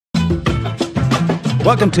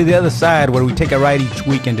Welcome to The Other Side, where we take a ride each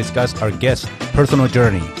week and discuss our guests' personal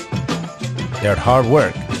journey, their hard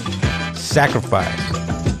work, sacrifice,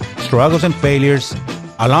 struggles and failures,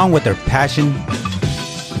 along with their passion,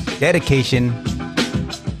 dedication,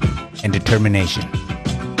 and determination.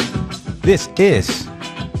 This is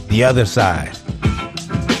The Other Side.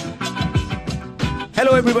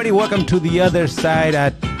 Hello, everybody. Welcome to The Other Side.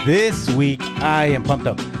 This week, I am pumped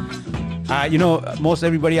up. Most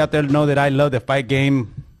everybody out there know that I love the fight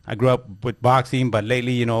game. I grew up with boxing, but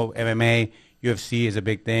lately, MMA, UFC is a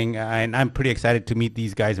big thing. And I'm pretty excited to meet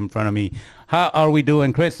these guys in front of me. How are we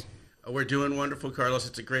doing, Chris? We're doing wonderful, Carlos.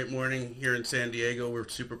 It's a great morning here in San Diego. We're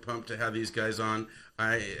super pumped to have these guys on.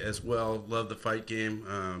 I, as well, love the fight game.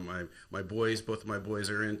 Both of my boys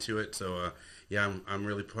are into it. So, I'm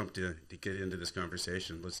really pumped to get into this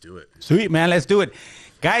conversation. Let's do it. Sweet, man. Let's do it.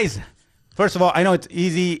 Guys, first of all, I know it's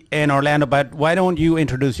Izzy and Orlando, but why don't you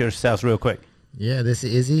introduce yourselves real quick? Yeah, this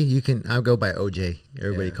is Izzy. I'll go by OJ.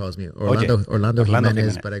 Everybody calls me Orlando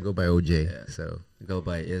Jimenez, but I go by OJ. Yeah. So I go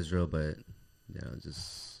by Israel, but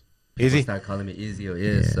just Izzy. start calling me Izzy or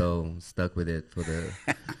Iz, so I'm stuck with it for the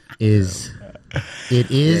is. It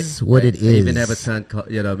is what it is. I even have a son.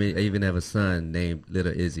 I even have a son named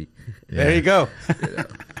Little Izzy. Yeah. There you go.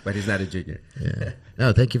 But he's not a junior. Yeah.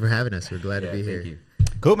 No, thank you for having us. We're glad to be here. Thank you.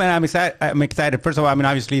 Cool, man. I'm excited. First of all,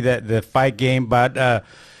 obviously the fight game, but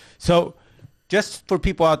so just for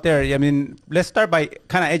people out there, let's start by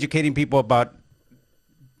kind of educating people about,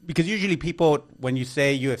 because usually people, when you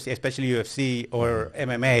say UFC, especially UFC or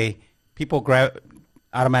MMA, people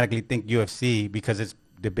automatically think UFC because it's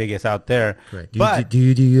the biggest out there. Correct. But do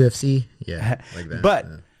you do UFC? Yeah, like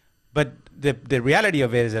that. But the reality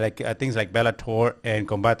of it is that things like Bellator and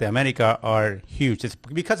Combate America are huge. It's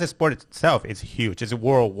because the sport itself is huge. It's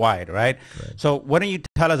worldwide, right? So why don't you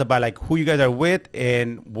tell us about who you guys are with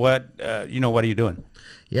and what what are you doing?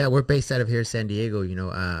 Yeah, we're based out of here in San Diego.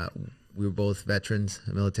 We were both veterans,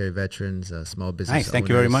 military veterans, small business owners. Nice. Thank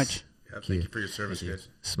you very much. Yeah, thank you for your service, guys.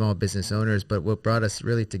 Small business owners, but what brought us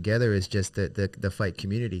really together is just the fight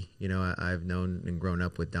community. I've known and grown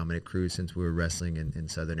up with Dominic Cruz since we were wrestling in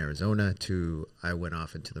Southern Arizona. I went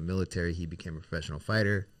off into the military. He became a professional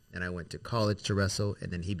fighter, and I went to college to wrestle,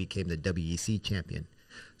 and then he became the WEC champion.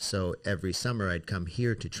 So every summer I'd come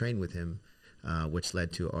here to train with him, which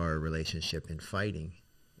led to our relationship in fighting,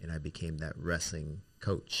 and I became that wrestling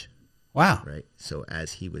coach. Wow. Right. So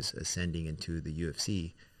as he was ascending into the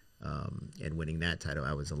UFC, and winning that title,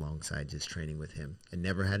 I was alongside just training with him and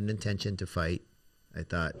never had an intention to fight. I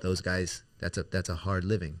thought those guys, that's a hard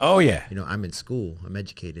living. Oh, yeah. I'm in school, I'm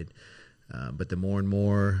educated. But the more and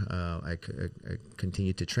more I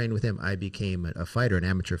continued to train with him, I became a fighter, an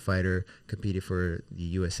amateur fighter, competed for the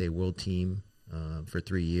USA World Team for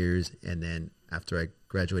 3 years. And then after I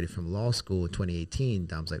graduated from law school in 2018,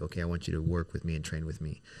 Dom's like, okay, I want you to work with me and train with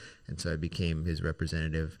me. And so I became his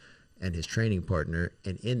representative and his training partner.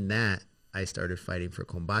 And in that, I started fighting for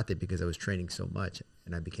Combate because I was training so much,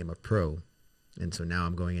 and I became a pro. And so now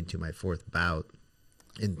I'm going into my fourth bout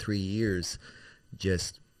in 3 years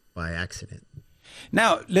just by accident.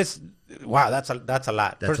 Now, wow, that's a lot.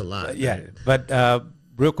 That's a lot. Yeah. Right? But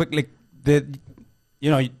real quickly, Dominic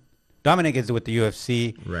is with the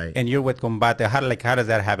UFC, right? And you're with Combate. How does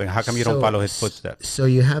that happen? How come you don't follow his footsteps? So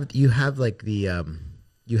you have the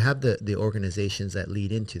organizations that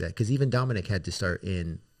lead into that, because even Dominic had to start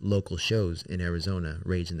in local shows in Arizona,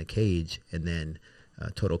 Rage in the Cage, and then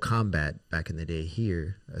Total Combat back in the day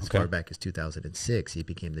here, as far back as 2006, he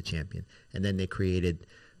became the champion. And then they created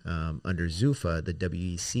under Zuffa the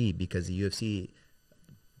WEC, because the UFC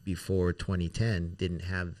before 2010 didn't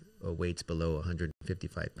have weights below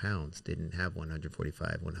 155 pounds, didn't have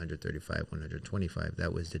 145, 135, 125.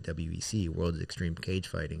 That was the WEC, World Extreme Cage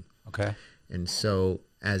Fighting. Okay. And so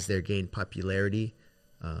as they gained popularity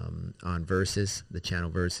on Versus, the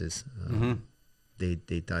channel Versus,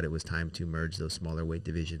 they thought it was time to merge those smaller weight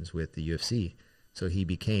divisions with the UFC. So he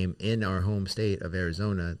became, in our home state of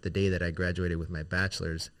Arizona, the day that I graduated with my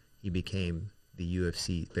bachelor's, he became the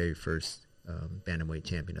UFC very first bantamweight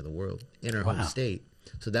champion of the world in our home state.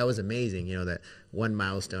 So that was amazing, that one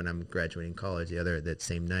milestone, I'm graduating college, the other, that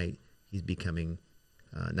same night, he's becoming,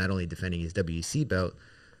 not only defending his WEC belt,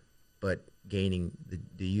 but gaining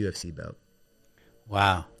the UFC belt.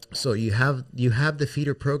 Wow. So you have the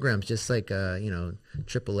feeder programs, just like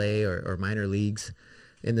AAA or minor leagues.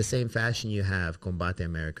 In the same fashion, you have Combate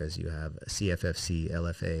Americas, you have CFFC,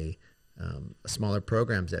 LFA, smaller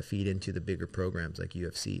programs that feed into the bigger programs like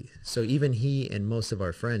UFC. So even he and most of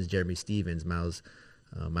our friends, Jeremy Stevens, Miles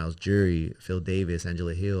Jury, Phil Davis,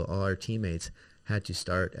 Angela Hill, all our teammates had to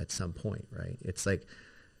start at some point, right? It's like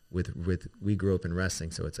we grew up in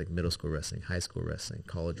wrestling, so it's like middle school wrestling, high school wrestling,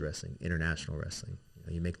 college wrestling, international wrestling.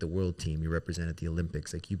 You make the world team, you represent at the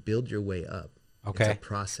Olympics. Like, you build your way up. Okay. It's a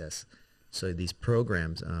process. So these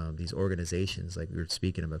programs, these organizations, like we were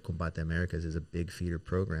speaking about, Combate Americas is a big feeder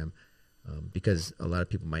program, because a lot of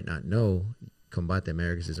people might not know Combate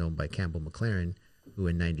Americas is owned by Campbell McLaren, who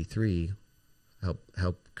in '93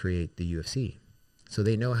 helped create the UFC. So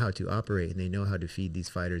they know how to operate, and they know how to feed these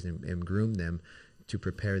fighters and groom them to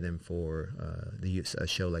prepare them for a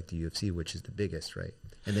show like the UFC, which is the biggest, right?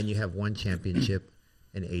 And then you have one championship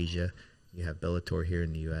in Asia. You have Bellator here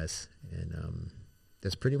in the U.S., and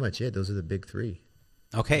that's pretty much it. Those are the big three.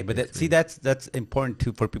 Okay, but that's important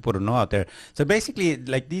too for people to know out there. So basically,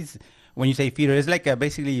 like these, when you say feeder, it's like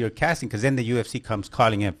basically you're casting, because then the UFC comes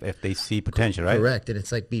calling if they see potential, right? Correct, and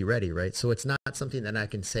it's like, be ready, right? So it's not something that I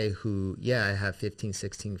can say I have 15,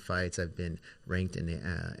 16 fights. I've been ranked in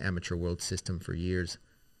the amateur world system for years,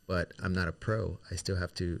 but I'm not a pro. I still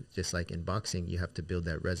have to, just like in boxing, you have to build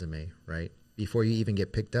that resume, right? Before you even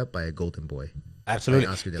get picked up by a golden boy. Absolutely.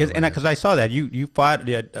 Because I saw that you fought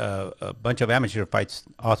a bunch of amateur fights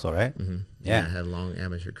also, right? Mm-hmm. Yeah, I had a long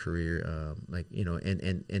amateur career.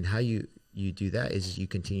 And how you do that is you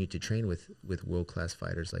continue to train with world-class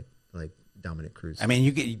fighters like Dominic Cruz. I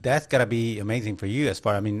mean, that's got to be amazing for you.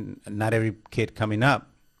 Not every kid coming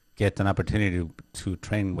up gets an opportunity to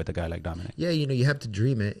train with a guy like Dominic. Yeah, you have to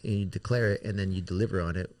dream it and you declare it, and then you deliver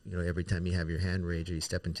on it. Every time you have your hand raised or you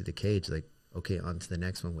step into the cage, like, okay, on to the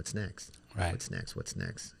next one. What's next? Right. What's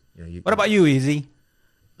next? What about you, Easy?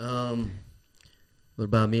 What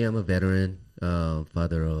about me? I'm a veteran,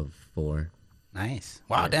 father of 4. Nice.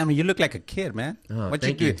 Wow, damn, you look like a kid, man. Oh, what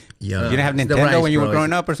thank you do? you. You didn't have Nintendo rice, when you were bro.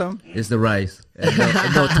 growing up or something? It's the rice. And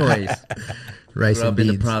no toys. Rice Grew and up in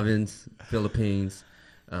the beads. province, Philippines.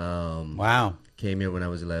 Wow. Came here when I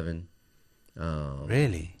was 11.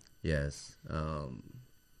 Really? Yes.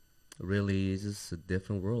 Really, it's just a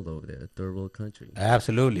different world over there, a third world country.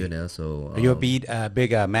 Absolutely. So Are you a big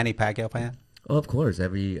Manny Pacquiao fan? Oh, of course. I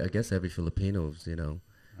guess every Filipinos,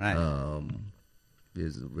 Right.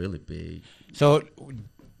 Is really big. So,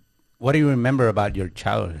 what do you remember about your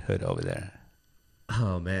childhood over there?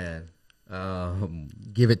 Oh man.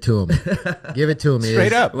 Give it to him. Give it to him.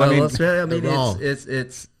 Straight up. Well, raw.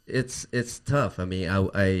 it's tough. I mean,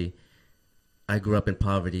 I grew up in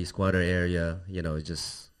poverty, squatter area.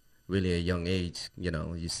 Just really a young age.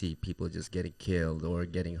 You see people just getting killed or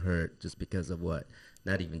getting hurt just because of what?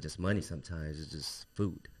 Not even just money. Sometimes it's just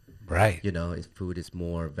food. Right. Food is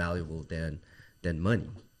more valuable than money.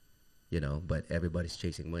 But everybody's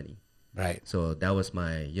chasing money. Right. So that was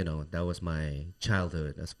my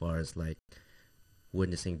childhood as far as like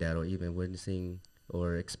witnessing that, or even witnessing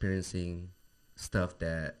or experiencing stuff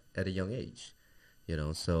that at a young age,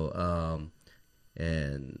 So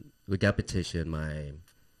and we got petitioned.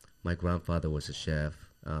 My grandfather was a chef.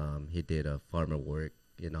 He did a farmer work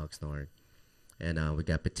in Oxnard, and we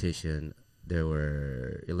got petitioned. There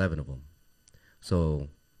were 11 of them. So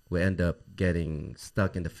we end up getting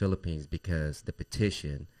stuck in the Philippines because the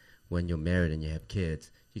petition, when you're married and you have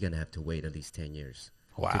kids, you're going to have to wait at least 10 years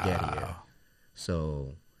to get here.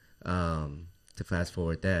 So to fast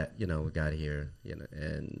forward that, we got here,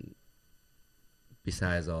 and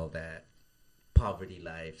besides all that poverty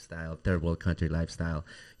lifestyle, third world country lifestyle,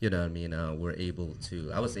 I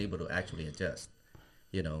was able to actually adjust,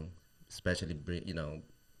 especially,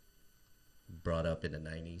 brought up in the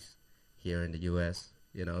 90s here in the U.S.,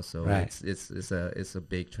 so right. it's a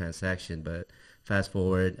big transaction. But fast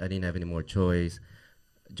forward, I didn't have any more choice.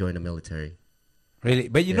 Joined the military. Really,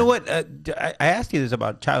 but you know what? I asked you this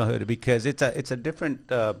about childhood because it's a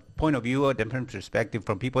different point of view, a different perspective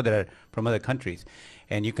from people that are from other countries,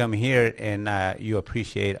 and you come here and you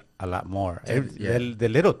appreciate a lot more the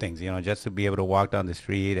little things, just to be able to walk down the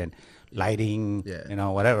street and lighting,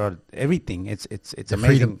 whatever, everything. It's the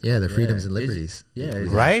amazing. freedom, the freedoms and liberties.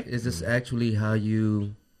 Right? Is this actually how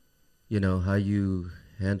you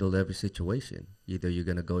handle every situation? Either you're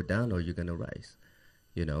gonna go down or you're gonna rise,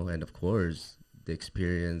 and of course the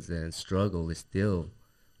experience and struggle is still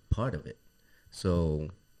part of it. So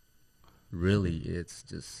really it's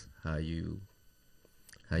just how you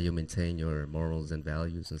maintain your morals and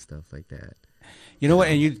values and stuff like that. You know what?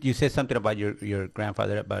 And you said something about your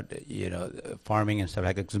grandfather about farming and stuff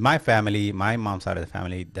like that. Because my family, my mom's side of the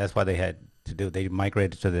family, that's what they had to do. They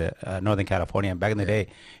migrated to the Northern California back in the day.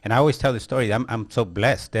 And I always tell the story. I'm so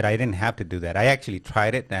blessed that I didn't have to do that. I actually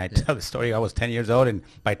tried it, and I tell the story. I was 10 years old, and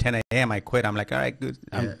by 10 a.m. I quit. I'm like, all right, good.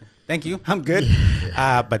 Thank you. I'm good.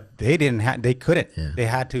 But they didn't. They couldn't. Yeah. They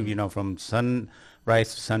had to, from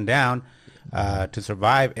sunrise to sundown to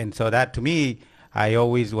survive. And so that, to me, I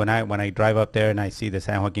always when I drive up there and I see the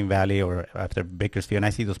San Joaquin Valley or after Bakersfield and I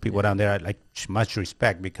see those people down there, I like much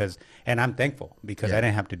respect because, and I'm thankful because I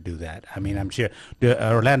didn't have to do that. I mean, I'm sure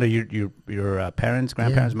Orlando, your parents,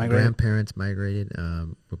 grandparents migrated. Grandparents migrated.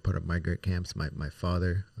 Were part of migrant camps. My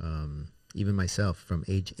father, even myself, from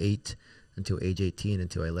age 8 until age 18,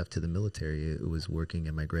 until I left to the military, it was working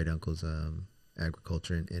at my great uncle's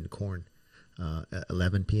agriculture and corn.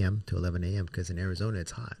 11 p.m. to 11 a.m. because in Arizona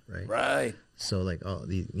it's hot, right? Right. So like all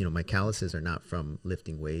the my calluses are not from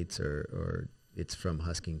lifting weights or it's from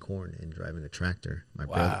husking corn and driving a tractor. My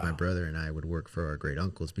brother and I would work for our great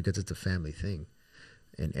uncles because it's a family thing,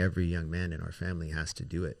 and every young man in our family has to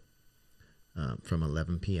do it from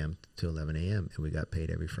 11 p.m. to 11 a.m. and we got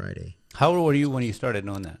paid every Friday. How old were you when you started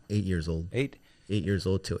knowing that? 8 years old. 8 years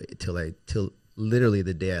old till literally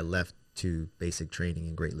the day I left to basic training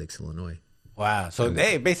in Great Lakes, Illinois. Wow. So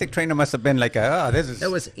hey, basic training must have been like this is.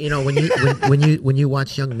 That was when you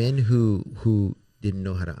watch young men who didn't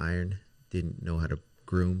know how to iron, didn't know how to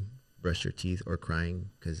groom, brush their teeth, or crying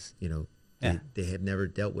because they had never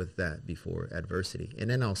dealt with that before, adversity.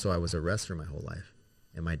 And then also I was a wrestler my whole life,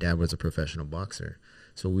 and my dad was a professional boxer,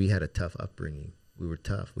 so we had a tough upbringing. We were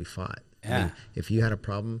tough. We fought. Yeah. I mean, if you had a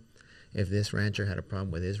problem, if this rancher had a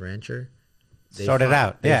problem with his rancher. Sort it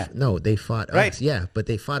out. They fought us. Yeah, but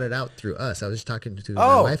they fought it out through us. I was just talking to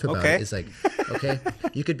my wife about it. It's like, okay,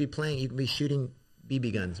 you could be shooting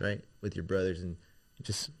BB guns, right, with your brothers and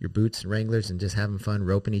just your boots and Wranglers and just having fun,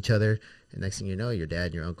 roping each other. And next thing you know, your dad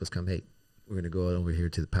and your uncles come, hey, we're going to go over here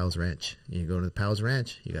to the Powell's Ranch. And you go to the Powell's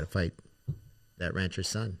Ranch, you got to fight that rancher's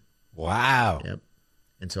son. Wow. Yep.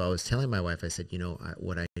 And so I was telling my wife, I said,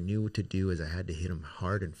 what I knew to do is I had to hit him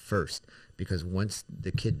hard and first, because once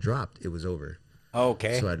the kid dropped, it was over.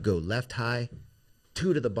 Okay. So I'd go left high,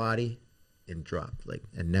 2 to the body, and drop,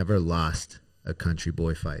 and never lost a country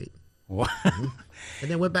boy fight. Wow. Mm-hmm.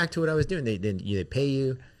 And then went back to what I was doing. They pay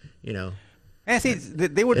you, And see,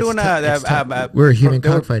 they were It's doing we're human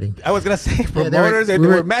cockfighting. I was gonna say promoters. They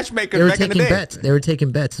were matchmakers. They were back in the taking day. bets. They were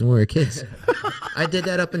taking bets when we were kids. I did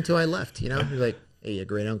that up until I left. You're like, hey, your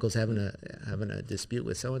great uncle's having a dispute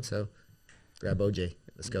with so and so. Grab OJ.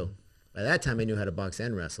 Let's go. By that time, I knew how to box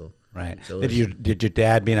and wrestle. Right. So did your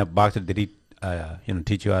dad, being a boxer, did he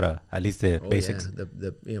teach you how to at least the basics?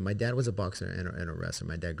 Yeah. My dad was a boxer and a wrestler.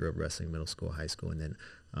 My dad grew up wrestling middle school, high school, and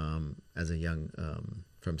then as a young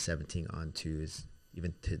from 17 on to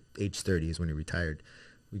even to age 30 is when he retired.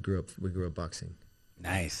 We grew up boxing.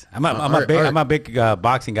 Nice. I'm a big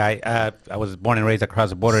boxing guy. I was born and raised across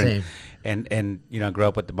the border. Same. And grew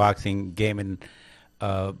up with the boxing game, and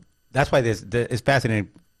that's why it's fascinating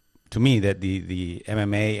to me that the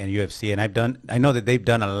MMA and UFC, and I know that they've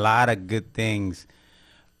done a lot of good things,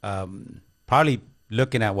 probably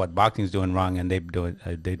looking at what boxing's doing wrong, and they've done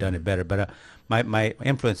it better. But my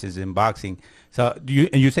influence is in boxing. So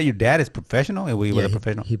you say your dad is professional? And was a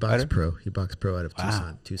professional? He boxed pro. He boxed pro out of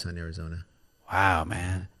Wow. Tucson, Arizona. Wow,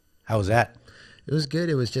 man. How was that? It was good.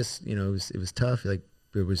 It was just, it was tough. It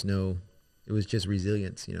was just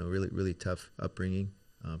resilience, really, really tough upbringing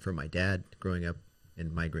for my dad growing up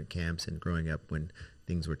in migrant camps and growing up when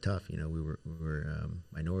things were tough. We were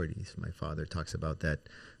minorities. My father talks about that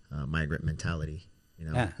migrant mentality.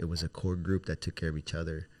 It was a core group that took care of each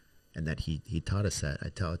other, and that he taught us that. I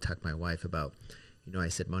talked my wife about, I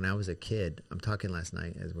said, when I was a kid, I'm talking last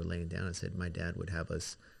night as we're laying down, I said, my dad would have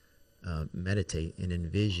us meditate and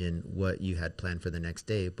envision what you had planned for the next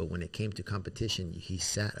day. But when it came to competition, he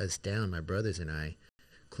sat us down, my brothers and I,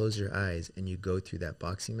 close your eyes, and you go through that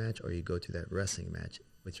boxing match or you go through that wrestling match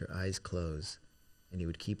with your eyes closed, and he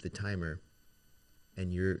would keep the timer.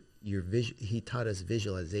 And he taught us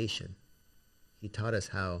visualization. He taught us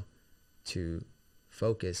how to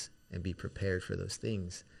focus and be prepared for those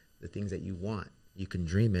things, the things that you want. You can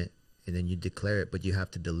dream it, and then you declare it, but you have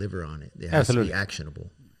to deliver on it. It has to be actionable.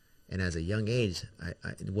 And as a young age,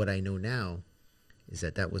 what I know now is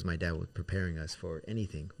that was my dad was preparing us for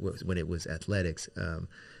anything. When it was athletics,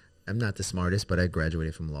 I'm not the smartest, but I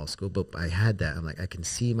graduated from law school. But I had that. I'm like, I can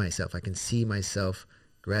see myself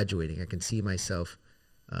graduating. I can see myself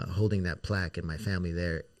holding that plaque and my family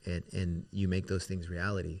there. And you make those things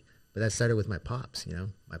reality. But that started with my pops.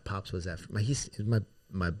 My pops was he's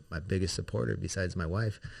my biggest supporter besides my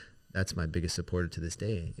wife. That's my biggest supporter to this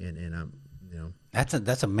day. And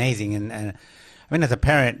That's amazing. And I mean, as a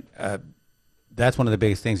parent, that's one of the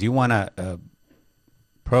biggest things. You want to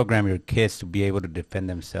program your kids to be able to defend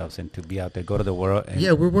themselves and to be out there, go to the world. And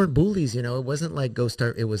we weren't bullies, It wasn't like go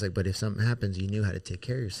start. It was like, but if something happens, you knew how to take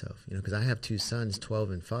care of yourself, because I have 2 sons,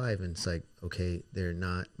 12 and 5. And it's like, okay, they're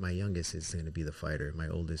not, my youngest is going to be the fighter. My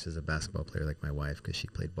oldest is a basketball player like my wife because she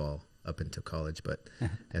played ball up until college, but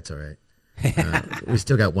that's all right. We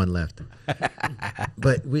still got one left.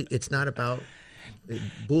 But it's not about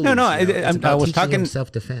bullies. No, It's about I was teaching talking them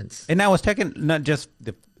self-defense. And I was talking not just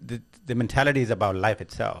the mentality is about life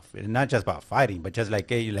itself. It's not just about fighting, but just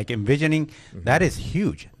like envisioning. That is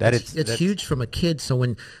huge. That's huge from a kid. So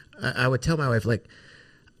when I would tell my wife, like,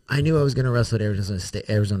 I knew I was going to wrestle at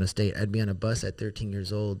Arizona State. I'd be on a bus at 13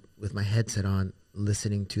 years old with my headset on,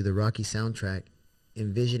 listening to the Rocky soundtrack,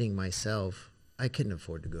 envisioning myself. I couldn't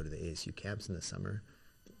afford to go to the ASU camps in the summer,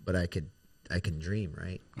 but I can dream,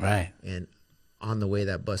 right? Right. And on the way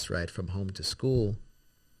that bus ride from home to school,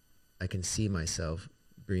 I can see myself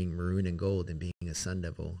being maroon and gold and being a Sun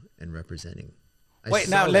Devil and representing. Wait,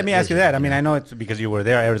 now let me ask you that. I mean, I know it's because you were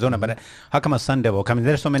there, Arizona, but how come a Sun Devil? I mean,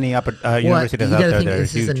 there's so many universities out there that are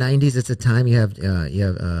this huge. is the '90s. It's a time you have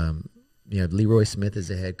Leroy Smith as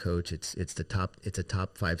the head coach. It's a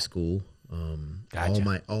top 5 school.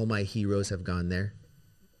 Gotcha. All my heroes have gone there.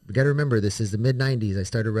 We got to remember, this is the mid '90s. I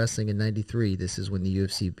started wrestling in '93. This is when the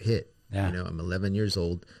UFC hit. Yeah. I'm 11 years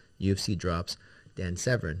old. UFC drops. Dan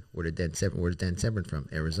Severn. Where's Dan Severn from?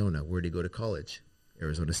 Arizona. Where'd he go to college?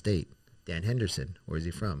 Arizona State. Dan Henderson. Where's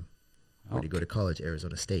he from? Where'd he go to college?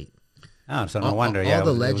 Arizona State. Oh, so no wonder. All the it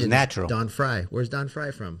was legends. Natural. Don Fry. Where's Don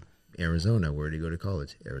Fry from? Arizona. Where'd he go to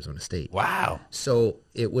college? Arizona State. Wow. So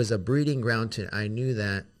it was a breeding ground I knew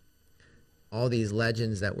that all these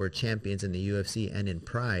legends that were champions in the UFC and in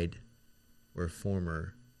Pride were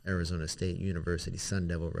former Arizona State University Sun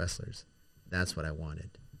Devil wrestlers. That's what I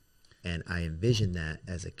wanted. And I envisioned that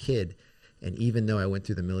as a kid. And even though I went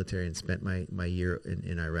through the military and spent my year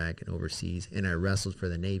in Iraq and overseas, and I wrestled for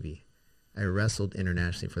the Navy, I wrestled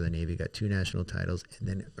internationally for the Navy, got 2 national titles, and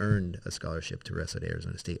then earned a scholarship to wrestle at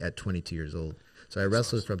Arizona State at 22 years old. So I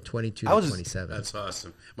wrestled from 22 to 27. That's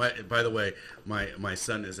awesome. By the way, my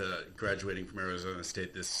son is graduating from Arizona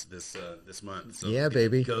State this month. So yeah,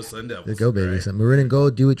 baby. Go Sun Devils. Go, baby. Right? So maroon and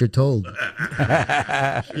gold, do what you're told. And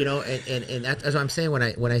that's what I'm saying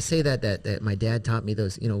when I say that my dad taught me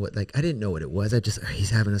those, I didn't know what it was. He's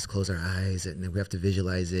having us close our eyes and then we have to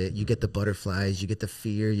visualize it. You get the butterflies, you get the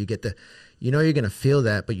fear, you get the, you're going to feel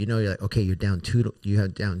that, but you're like, okay, you're down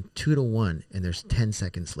 2-1 and there's 10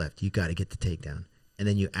 seconds left. You got to get the takedown. And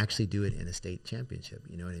then you actually do it in a state championship.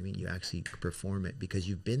 You know what I mean? You actually perform it because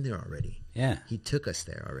you've been there already. Yeah. He took us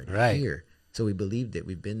there already. Right. Here. So we believed it.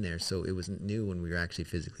 We've been there. So it wasn't new when we were actually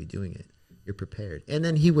physically doing it. You're prepared. And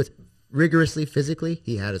then he was rigorously, physically,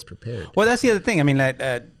 he had us prepared. Well, that's the other thing. I mean,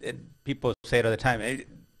 people say it all the time.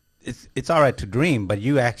 It's all right to dream, but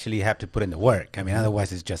you actually have to put in the work. I mean,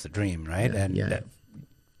 otherwise it's just a dream, right?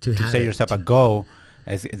 To set yourself a goal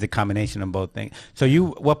is a combination of both things. So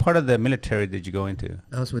what part of the military did you go into?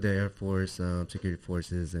 I was with the Air Force, Security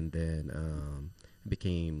Forces, and then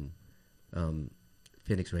became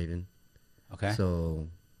Phoenix Raven. Okay. So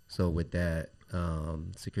with that,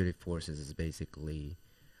 Security Forces is basically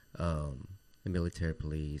the military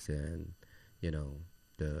police and,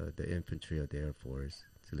 the infantry of the Air Force.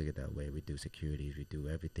 To look at it that way, we do security, we do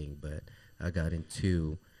everything. But I got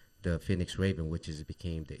into the Phoenix Raven, which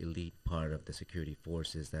became the elite part of the security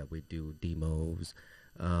forces that we do demos,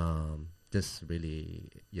 just really,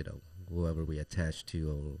 whoever we attach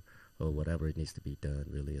to or whatever it needs to be done,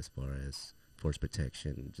 really, as far as force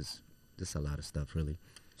protection, just a lot of stuff, really.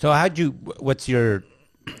 So how'd you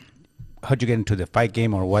get into the fight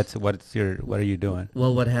game, or what are you doing?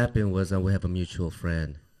 Well, what happened was we have a mutual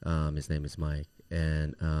friend. His name is Mike,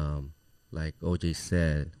 and like OJ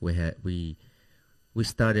said, we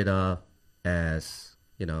started off as,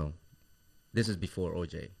 this is before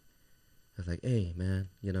OJ. I was like, hey, man,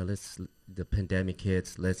 the pandemic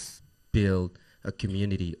hits, let's build a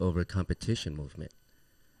community over competition movement.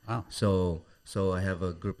 Wow. So I have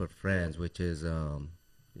a group of friends, which is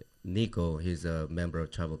Nico. He's a member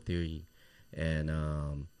of Travel Theory, and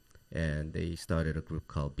they started a group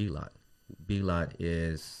called B-Lot. B-Lot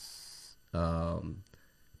is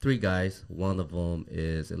 3 guys. One of them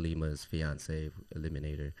is Elima's fiance,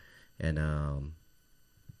 Eliminator. And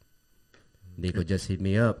Nico just hit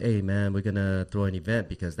me up. Hey, man, we're going to throw an event,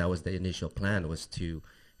 because that was the initial plan, was to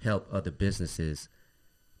help other businesses,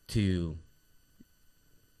 to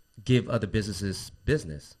give other businesses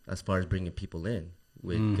business as far as bringing people in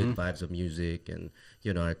with good vibes of music and,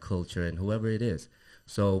 our culture and whoever it is.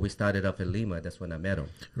 So we started off at Lima. That's when I met him.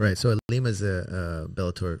 Right. So Lima's a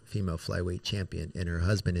Bellator female flyweight champion, and her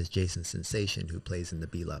husband is Jason Sensation, who plays in the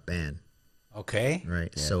B-Lot band. Okay.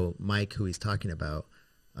 Right. Yeah. So Mike, who he's talking about,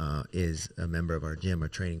 is a member of our gym, our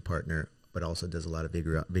training partner, but also does a lot of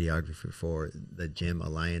videography for the gym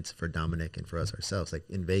alliance, for Dominic and for us ourselves. Like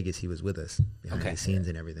in Vegas, he was with us behind the scenes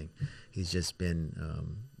and everything. He's just been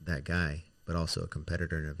that guy, but also a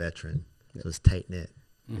competitor and a veteran. So it's tight knit.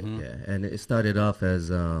 Mm-hmm. Yeah, and it started off as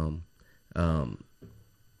a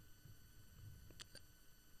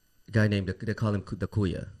guy named, they call him the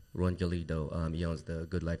Kuya, Ron Jolido. He owns the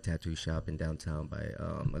Good Life Tattoo Shop in downtown by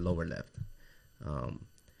a lower left.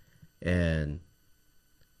 And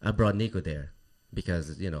I brought Nico there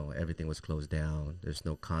because, everything was closed down. There's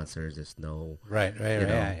no concerts. There's no... Right,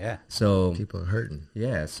 yeah. So people are hurting.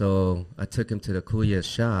 Yeah, so I took him to the Kuya's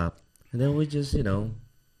shop, and then we just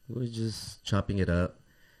chopping it up.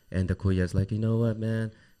 And the Kuya's like, you know what,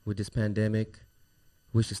 man? With this pandemic,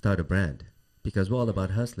 we should start a brand because we're all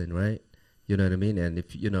about hustling, right? You know what I mean? And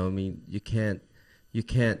if you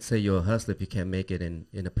can't say you're a hustler if you can't make it in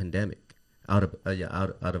a pandemic, out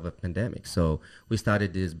of a pandemic. So we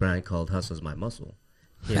started this brand called Hustle's My Muscle,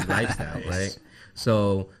 his lifestyle, Nice. right?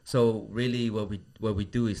 So really, what we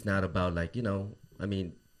do is not about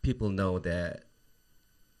people know that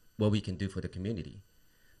what we can do for the community,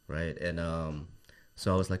 right? And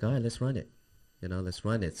so I was like, all right, let's run it. Let's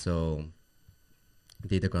run it. So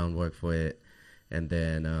did the groundwork for it. And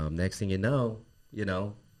then next thing you know,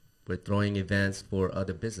 we're throwing events for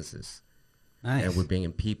other businesses. Nice. And we're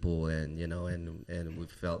bringing people and we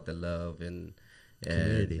felt the love and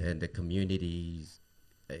the communities,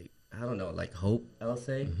 I don't know, like hope, I'll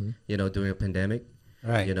say, during a pandemic.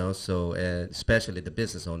 Right. So and especially the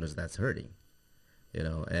business owners that's hurting,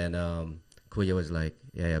 and Kuya was like,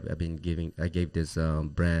 yeah, I gave this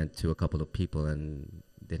brand to a couple of people and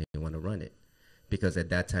they didn't want to run it. Because at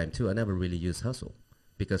that time, too, I never really used hustle.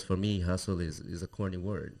 Because for me, hustle is a corny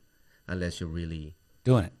word unless you're really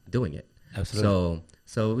doing it. Absolutely.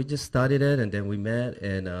 So we just started it, and then we met,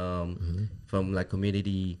 and from like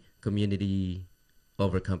community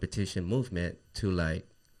over competition movement to like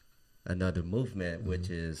another movement, which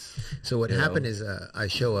is... So what happened is I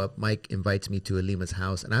show up, Mike invites me to Alima's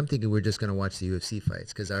house, and I'm thinking we're just going to watch the UFC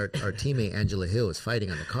fights because our teammate Angela Hill is fighting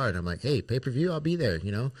on the card. I'm like, hey, pay-per-view, I'll be there,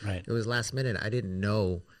 Right. It was last minute. I didn't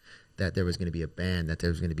know that there was going to be a band, that there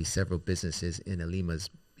was going to be several businesses in Alima's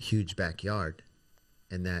huge backyard,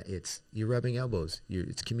 and that you're rubbing elbows.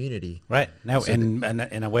 It's community. Right. Now, So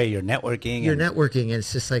in a way, you're networking. You're networking, and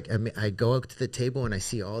it's just like, I go up to the table and I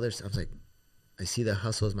see all their stuff. I was like, I see the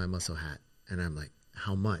Hustle's My Muscle hat, and I'm like,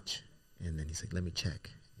 how much? And then he's like, let me check.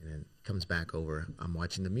 And then he comes back over. I'm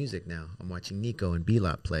watching the music now. I'm watching Nico and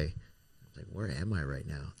B-Lot play. I'm like, where am I right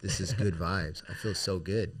now? This is good vibes. I feel so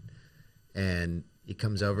good. And he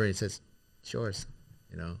comes over and he says, sure,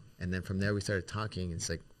 And then from there we started talking. It's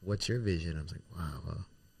like, what's your vision? I was like, wow, well,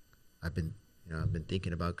 I've been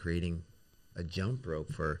thinking about creating a jump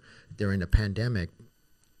rope for during the pandemic.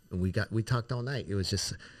 And we talked all night. It was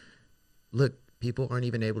just, look, people aren't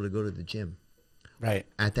even able to go to the gym. Right.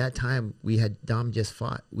 At that time, Dom just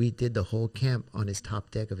fought. We did the whole camp on his top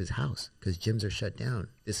deck of his house because gyms are shut down.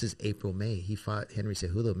 This is April, May. He fought Henry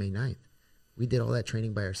Cejudo May 9th. We did all that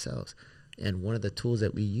training by ourselves. And one of the tools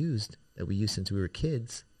that we used since we were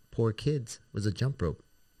kids, poor kids, was a jump rope.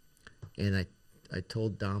 And I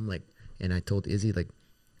told Dom, and I told Izzy,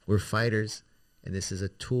 we're fighters, and this is a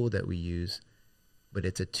tool that we use, but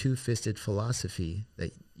it's a two-fisted philosophy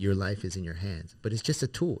that your life is in your hands. But it's just a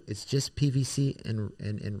tool. It's just PVC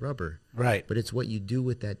and rubber. Right. But it's what you do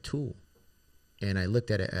with that tool. And I looked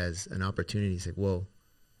at it as an opportunity. He's like, well,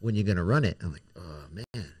 when are you going to run it? I'm like, oh,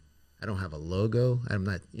 man, I don't have a logo. I'm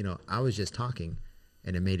not, I was just talking,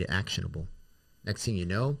 and it made it actionable. Next thing you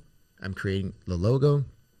know, I'm creating the logo.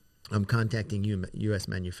 I'm contacting U.S.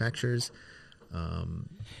 manufacturers.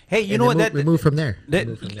 Hey, you know what? We move from there.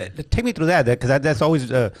 Take me through that, because that's always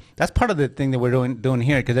that's part of the thing that we're doing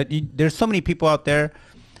here. Because there's so many people out there,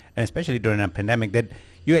 and especially during a pandemic, that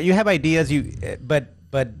you have ideas, but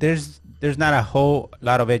there's not a whole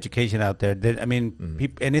lot of education out there.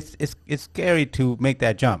 People, and it's scary to make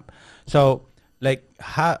that jump. So,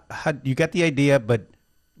 how you got the idea, but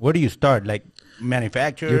where do you start?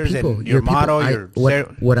 Manufacturers and your motto.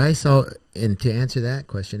 What I saw, and to answer that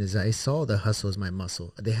question, is I saw the Hustle's My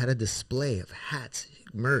Muscle. They had a display of hats,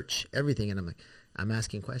 merch, everything, and I'm like, I'm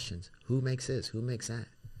asking questions. Who makes this? Who makes that?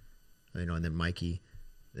 And then Mikey,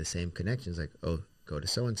 the same connections. Like, oh, go to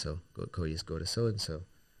so and so. Go to so and so.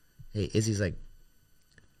 Hey, Izzy's like,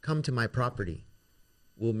 come to my property.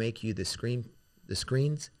 We'll make you the screens.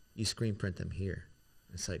 You screen print them here.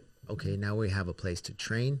 It's like, okay, now we have a place to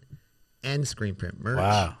train and screen print merch.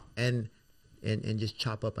 Wow. and just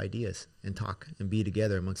chop up ideas and talk and be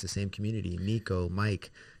together amongst the same community. Nico,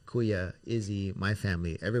 Mike, Kuya, Izzy, my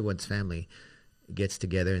family, everyone's family gets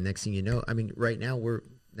together, and next thing you know, right now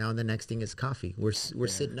the next thing is coffee. We're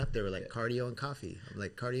sitting up there, we're like cardio and coffee. I'm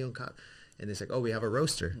like, cardio and coffee. And it's like, oh, we have a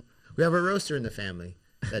roaster. We have a roaster in the family.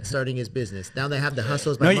 that's starting his business. Now they have the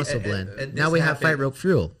Hustles by No, Muscle and- Blend. and Now this we have happened- Fight Rope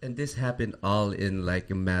Fuel. And this happened all in like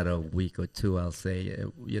a matter of week or two, I'll say,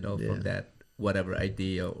 from Yeah. that whatever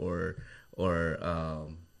idea or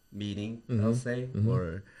meeting, I'll say,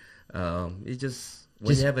 or it just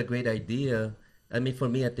you have a great idea. I mean, for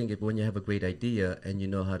me, I think when you have a great idea and you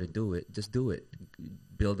know how to do it, just do it.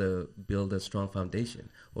 Build a strong foundation,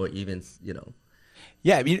 or even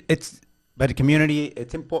Yeah, I mean, but the community,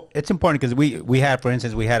 it's important because we had, for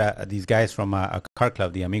instance, these guys from a car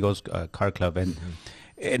club, the Amigos car club,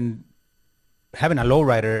 and having a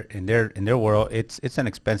lowrider in their world, it's an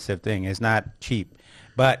expensive thing. It's not cheap.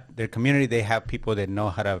 But their community, they have people that know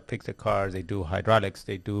how to fix the cars. They do hydraulics.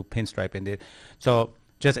 They do pinstriping. So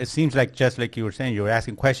it seems like, just like you were saying, you were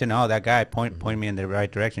asking question. Oh, that guy point me in the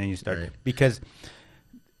right direction, and you start because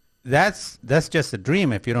that's just a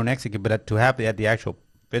dream if you don't execute. But to have the actual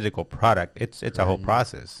physical product, it's a whole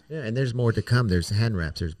process. Yeah, and there's more to come. There's hand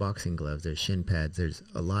wraps, there's boxing gloves, there's shin pads. There's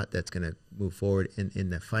a lot that's going to move forward in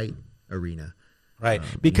the fight arena. Right,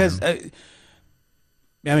 because I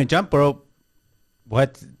mean, jump rope.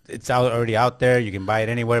 It's already out there. You can buy it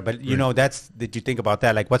anywhere. But did you think about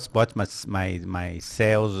that? Like, what's my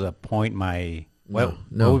sales point? What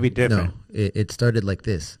would be different? No, it started like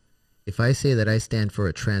this. If I say that I stand for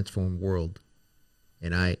a transformed world,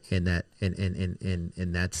 and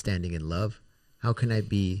that's standing in love, how can I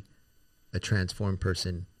be a transformed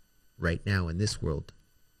person right now in this world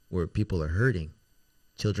where people are hurting?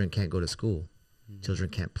 Children can't go to school. Children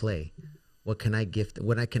can't play. What can I gift?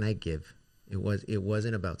 What can I give? It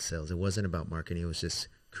wasn't about sales. It wasn't about marketing. It was just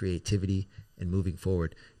creativity and moving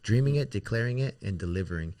forward, dreaming it, declaring it, and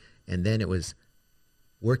delivering. And then it was,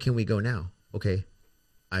 where can we go now? Okay,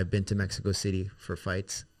 I've been to Mexico City for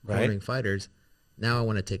fights, honoring fighters. Now I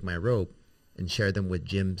want to take my rope and share them with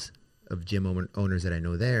gym owners that I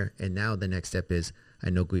know there. And now the next step is, I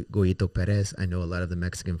know Goyito Perez. I know a lot of the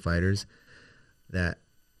Mexican fighters that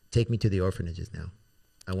take me to the orphanages now.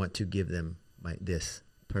 I want to give them this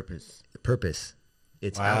purpose.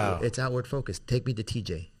 It's outward focused. Take me to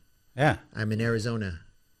TJ. Yeah. I'm in Arizona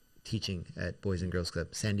teaching at Boys and Girls Club.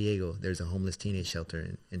 San Diego, there's a homeless teenage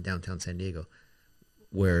shelter in downtown San Diego,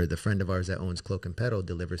 where the friend of ours that owns Cloak and Pedal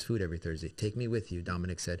delivers food every Thursday. Take me with you.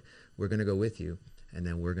 Dominic said, we're going to go with you, and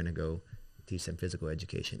then we're going to go teach them physical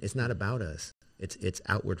education. It's not about us. It's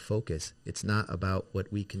outward focus. It's not about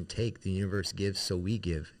what we can take. The universe gives, so we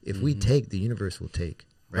give. If we take, the universe will take.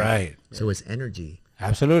 Right. So it's energy.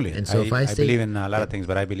 Absolutely. And so I believe in a lot of things,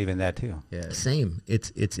 but I believe in that too. Yeah. Same. It's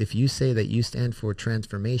if you say that you stand for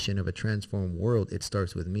transformation of a transformed world, it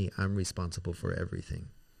starts with me. I'm responsible for everything.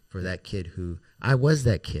 For that kid I was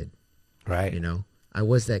that kid. Right. I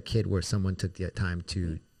was that kid where someone took the time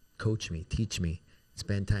to coach me, teach me,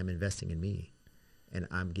 spend time investing in me. And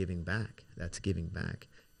I'm giving back. That's giving back.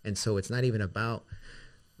 And so it's not even about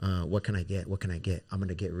what can I get? What can I get? I'm going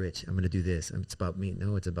to get rich. I'm going to do this. It's about me.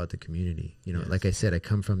 No, it's about the community. Like I said, I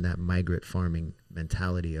come from that migrant farming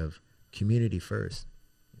mentality of community first.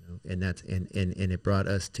 And that's and it brought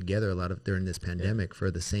us together a lot of during this pandemic for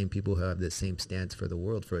the same people who have the same stance for the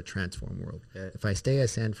world, for a transformed world. Yeah. If I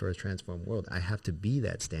stand for a transformed world, I have to be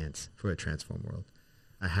that stance for a transformed world.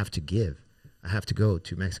 I have to give. I have to go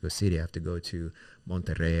to Mexico City. I have to go to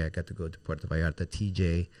Monterrey. I got to go to Puerto Vallarta,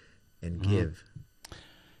 TJ, and give.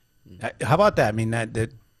 How about that? I mean,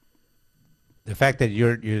 the fact that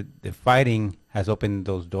you're the fighting has opened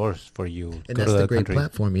those doors for you. And that's the great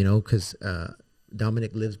platform, because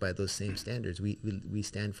Dominic lives by those same standards. We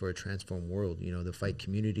stand for a transformed world. The fight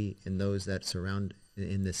community and those that surround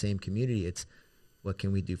in the same community. It's what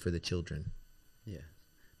can we do for the children? Yeah,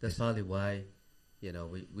 that's probably why,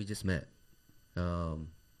 we just met. I'll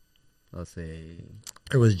say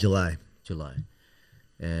it was July,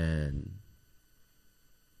 and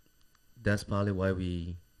that's probably why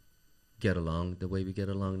we get along the way we get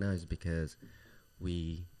along now, is because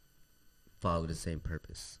we follow the same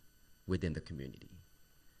purpose within the community.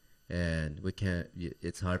 And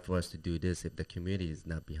it's hard for us to do this if the community is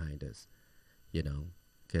not behind us,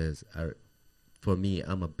 because for me,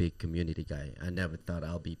 I'm a big community guy. I never thought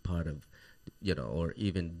I'll be part of, or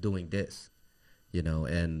even doing this,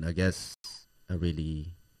 and I guess I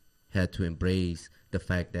really had to embrace the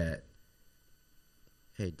fact that,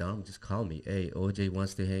 hey, Dom, just call me. Hey, OJ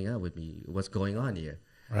wants to hang out with me. What's going on here?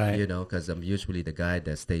 Right. Because I'm usually the guy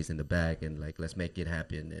that stays in the back and let's make it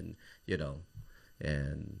happen, and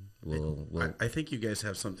and we'll. I think you guys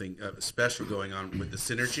have something special going on with the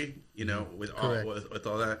synergy, with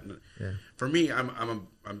all that. And for me, I'm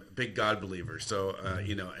a big God believer, so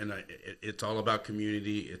and it's all about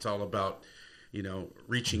community. It's all about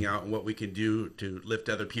reaching out and what we can do to lift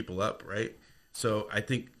other people up, right? So I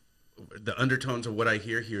think the undertones of what I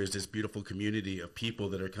hear here is this beautiful community of people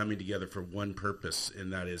that are coming together for one purpose,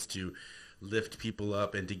 and that is to lift people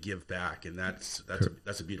up and to give back, and that's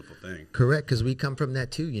a beautiful thing. Correct, because we come from that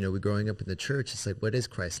too. You know, we're growing up in the church. It's like, what is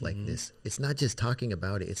Christ like this? It's not just talking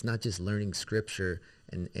about it. It's not just learning scripture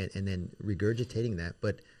and then regurgitating that,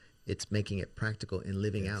 but it's making it practical and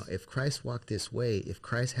living out. If Christ walked this way, if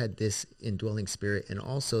Christ had this indwelling spirit and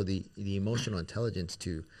also the emotional intelligence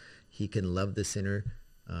he can love the sinner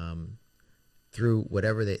through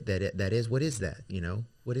whatever that is. What is that? You know,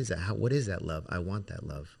 what is that? What is that love? I want that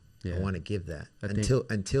love. Yeah. I want to give that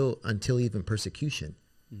until even persecution.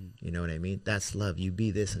 You know what I mean? That's love. You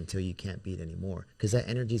be this until you can't be it anymore, because that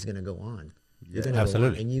energy is going to go on. Yeah,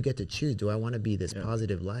 absolutely. And you get to choose. Do I want to be this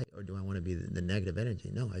positive light, or do I want to be the negative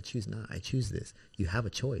energy? No, I choose not. I choose this. You have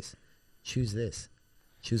a choice. Choose this.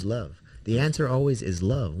 Choose love. The answer always is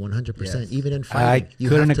love, 100%. Yes. Even in fighting, I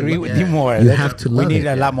couldn't agree with you more. You have to love it. We need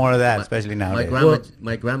a lot more of that, especially now.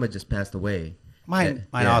 My grandma just passed away. Mine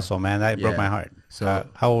also, man. That broke my heart. So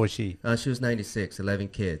how old was she? She was 96, 11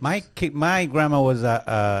 kids. My grandma was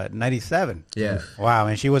 97. Yeah. Wow,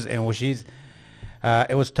 and she's it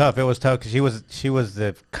was tough. It was tough because she was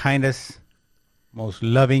the kindest, most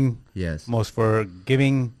loving, most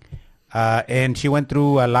forgiving, and she went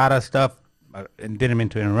through a lot of stuff. And didn't mean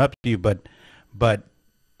to interrupt you, but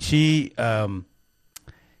she could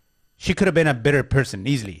have been a bitter person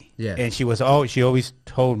easily. Yeah. And she always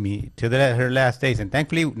told me to her last days, and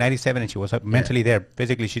thankfully 97, and she was mentally there.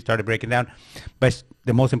 Physically, she started breaking down, but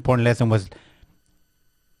the most important lesson was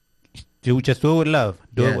just do it with love.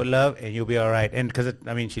 Do it with love, and you'll be all right. And because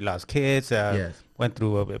she lost kids, went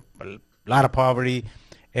through a lot of poverty.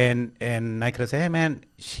 And I could have said, hey, man,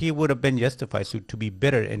 she would have been justified to be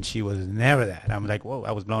bitter, and she was never that. I'm like, whoa,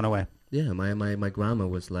 I was blown away. Yeah, my grandma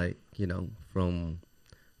was like, you know, from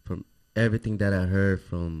everything that I heard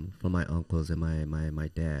from my uncles and my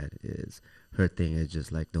dad, is her thing is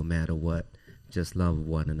just like, no matter what, just love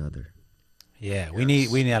one another. Yeah, we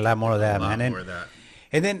need a lot more of that, man. More of that.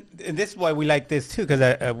 And this is why we like this too,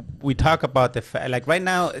 because we talk about the fact, like right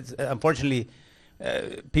now, it's, unfortunately,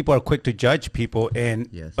 people are quick to judge people,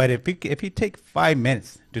 but if you take 5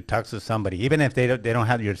 minutes to talk to somebody, even if they don't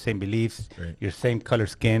have your same beliefs, your same color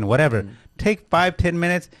skin, whatever, take 5-10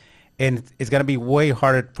 minutes, and it's gonna be way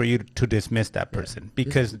harder for you to dismiss that person,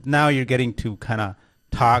 because now you're getting to kind of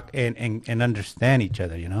talk and understand each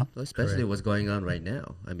other, you know. Well, especially what's going on right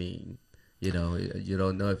now. I mean, you know, you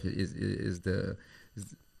don't know if is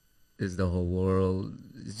the whole world.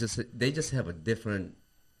 It's just they just have a different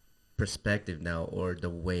perspective now, or the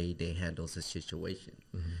way they handle the situation.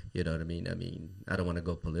 You know what I mean? I don't want to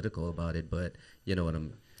go political about it, but you know what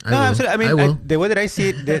I'm. No, absolutely. The way that I see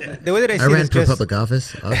it, the way that I see it, I ran for public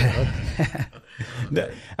office.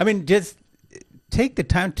 Just take the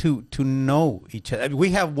time to know each other. We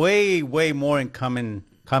have way more in common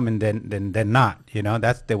than not. You know,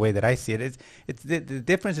 that's the way that I see it. It's the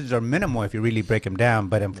differences are minimal if you really break them down,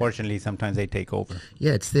 but unfortunately, sometimes they take over.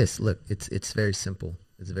 Yeah, it's this. Look, it's very simple.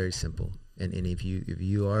 It's very simple. And if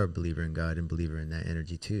you are a believer in God and believer in that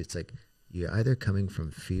energy too, it's like you're either coming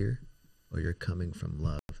from fear or you're coming from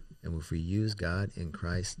love. And if we use God and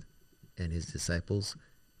Christ and his disciples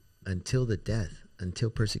until the death,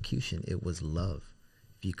 until persecution, it was love.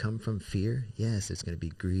 If you come from fear, yes, it's going to be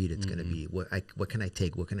greed. It's going to be what can I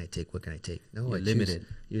take? What can I take? What can I take? No, you're limited.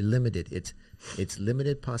 You're limited. It's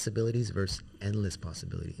limited possibilities versus endless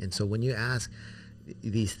possibility. And so when you ask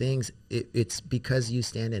these things, it's because you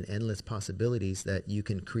stand in endless possibilities that you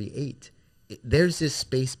can create. There's this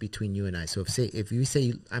space between you and I. So if you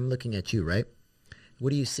say I'm looking at you, right?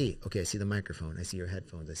 What do you see? Okay, I see the microphone. I see your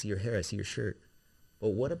headphones. I see your hair. I see your shirt. But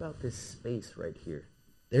what about this space right here?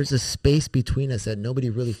 There's a space between us that nobody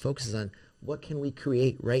really focuses on. What can we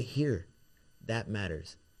create right here? That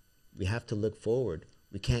matters. We have to look forward.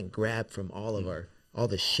 We can't grab from all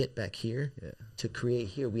the shit back here to create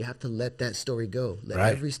here. We have to let that story go. Let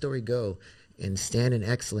every story go and stand in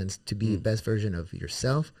excellence to be the best version of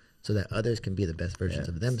yourself, so that others can be the best versions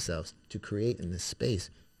of themselves to create in this space.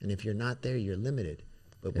 And if you're not there, you're limited.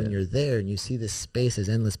 But when you're there and you see this space as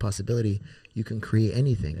endless possibility, you can create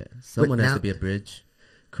anything. Yeah. Someone has to be a bridge.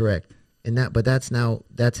 Correct. But that's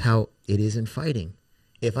how it is in fighting.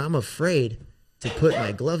 If I'm afraid to put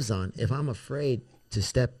my gloves on, if I'm afraid to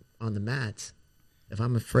step on the mats, if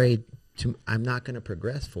I'm afraid I'm not going to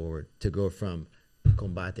progress forward to go from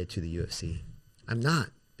combate to the UFC. I'm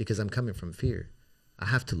not, because I'm coming from fear. I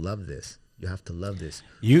have to love this. You have to love this.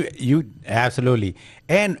 You absolutely,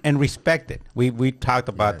 and respect it. We talked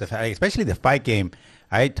about the fact, especially the fight game.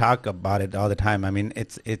 I talk about it all the time. I mean,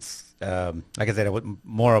 it's like I said, I was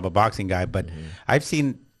more of a boxing guy, but I've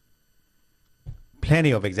seen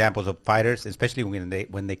plenty of examples of fighters, especially when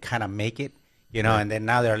they kind of make it, and then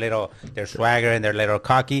now they're swagger and they're a little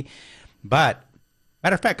cocky. But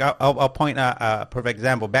matter of fact, I'll point a perfect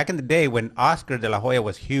example. Back in the day when Oscar De La Hoya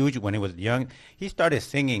was huge, when he was young, he started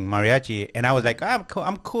singing mariachi, and I was like,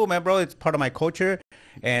 I'm cool, man, bro. It's part of my culture,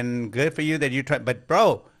 and good for you that you try. But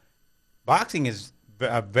bro, boxing is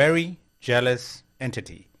a very jealous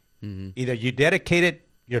entity. Either you dedicated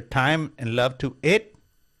your time and love to it,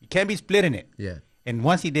 you can't be splitting it. Yeah. And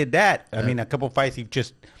once he did that, I mean, a couple of fights he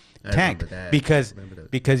just tanked because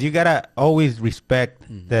because you gotta always respect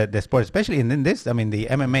the sport, especially in this. I mean, the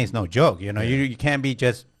MMA is no joke. You can't be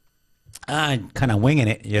just kind of winging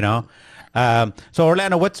it. So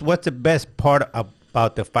Orlando, what's the best part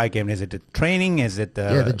about the fight game? Is it the training? Is it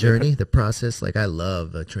the journey, the process? Like I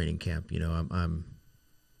love a training camp.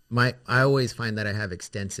 I always find that I have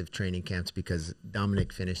extensive training camps because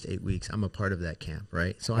Dominic finished 8 weeks. I'm a part of that camp,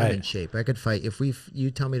 right? So I'm in shape. I could fight if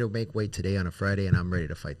you tell me to make weight today on a Friday, and I'm ready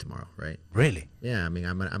to fight tomorrow, right? Really? Yeah. I mean,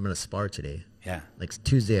 I'm gonna spar today. Yeah. Like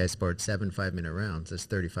Tuesday, I sparred 7 5-minute rounds. That's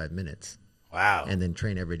 35 minutes. Wow. And then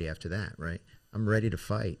train every day after that, right? I'm ready to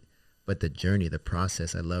fight. But the journey, the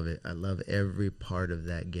process, I love it. I love every part of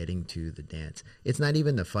that, getting to the dance. It's not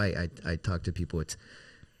even the fight. I talk to people. It's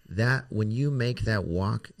that when you make that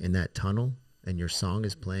walk in that tunnel and your song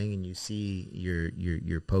is playing and you see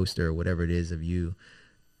your poster or whatever it is of you,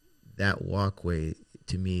 that walkway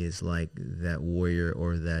to me is like that warrior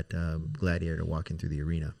or that gladiator walking through the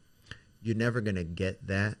arena. You're never going to get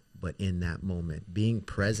that, but in that moment, being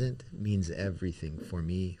present means everything for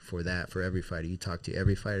me, for every fighter. You talk to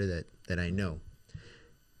every fighter that I know,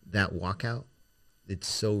 that walkout, it's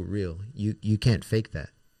so real. You can't fake that.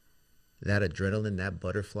 That adrenaline, that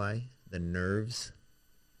butterfly, the nerves,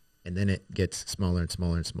 and then it gets smaller and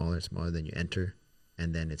smaller and smaller and smaller. Then you enter,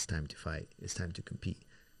 and then it's time to fight. It's time to compete.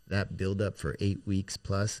 That build up for 8 weeks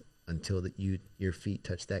plus until your feet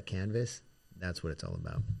touch that canvas, that's what it's all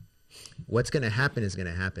about. What's going to happen is going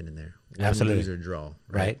to happen in there. Absolutely. Lose or draw,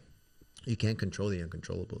 right? You can't control the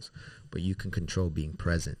uncontrollables, but you can control being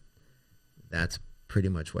present. That's pretty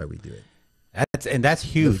much why we do it. That's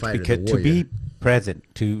huge, because to be present,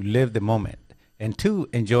 to live the moment, and to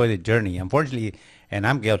enjoy the journey. Unfortunately, and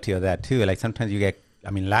I'm guilty of that too. Like sometimes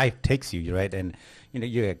life takes you, right? And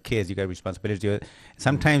you got kids, you got responsibilities.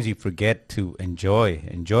 Sometimes you forget to enjoy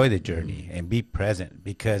the journey and be present,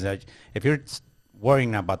 because if you're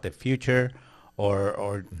worrying about the future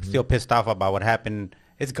or still pissed off about what happened,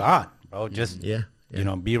 it's gone, bro. Just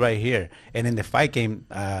be right here. And in the fight game,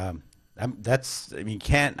 you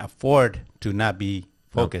can't afford to not be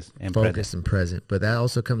focused and present. But that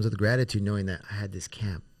also comes with gratitude, knowing that I had this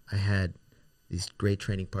camp. I had these great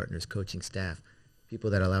training partners, coaching staff, people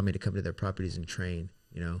that allow me to come to their properties and train.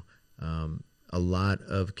 A lot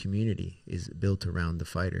of community is built around the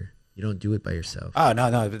fighter. You don't do it by yourself. Oh,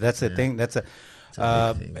 no. That's the thing. That's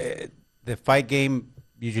a big thing. The fight game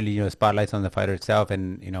usually, spotlights on the fighter itself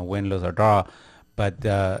and, win, lose, or draw. But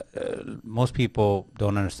most people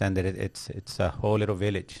don't understand that it's a whole little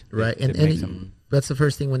village. Right. And that's the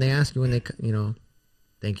first thing when they ask you, when they,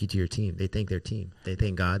 thank you to your team. They thank their team. They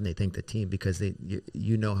thank God and they thank the team, because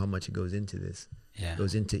you know how much it goes into this. Yeah. It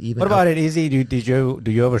goes into even. What about it, Izzy?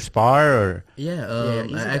 Do you ever spar or? Yeah.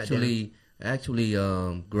 I actually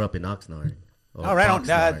grew up in Oxnard. Oh, right on.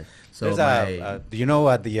 So do you know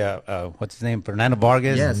what's his name, Fernando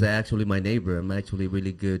Vargas? Yes, actually my neighbor. I'm actually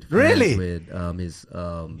really good friends with his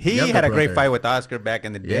he had a great fight with Oscar back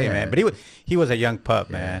in the day, man. But he was a young pup,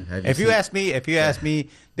 man. If you ask me,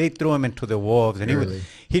 they threw him into the wolves, and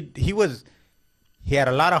he had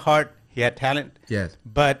a lot of heart. He had talent. Yes,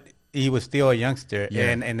 but he was still a youngster,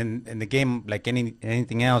 and in the game, like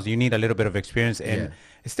anything else, you need a little bit of experience, and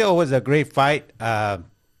it still was a great fight.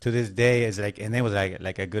 To this day, is like, and it was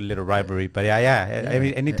like a good little rivalry. But I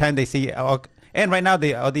mean, anytime they see, and right now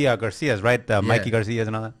all the Garcias, right? Mikey Garcias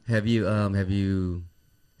and all that. Have you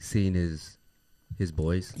seen his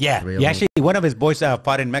boys? Yeah, actually, one of his boys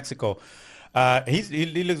fought in Mexico.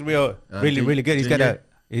 He looks really good. He's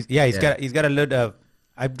got a little.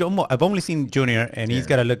 I've only seen Junior, and he's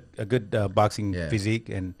got a good boxing physique,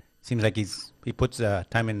 and seems like he puts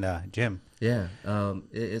time in the gym. Yeah,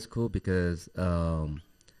 it's cool because.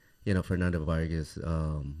 Fernando Vargas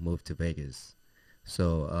moved to Vegas,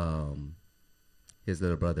 so his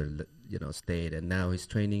little brother, stayed, and now he's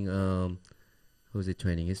training. Who's he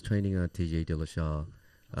training? He's training TJ Dillashaw.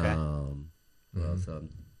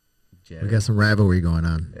 We got some rivalry going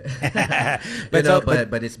on.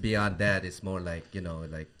 but it's beyond that. It's more like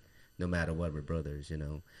no matter what, we're brothers, you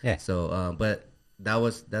know. Yeah. So, but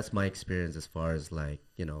that's my experience as far as like,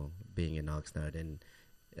 you know, being in Oxnard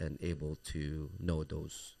and able to know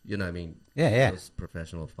those, you know what I mean? Yeah. Those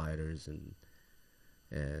professional fighters and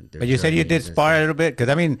their But you said you did journeys and spar a stuff. little bit, because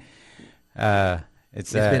I mean,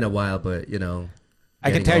 it's Been a while, but you know, I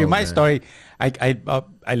can getting tell you old, my man. story.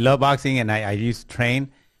 I love boxing, and I used to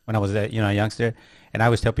train when I was a youngster, and I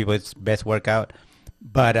always tell people it's best workout.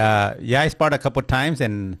 But I sparred a couple times,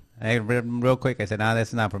 and real quick I said, "No,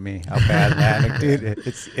 that's not for me." How bad, man! Like, dude,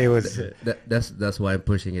 it was. That's why I'm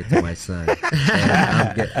pushing it to my son.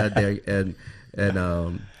 And I'm there and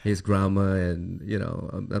his grandma, and you know,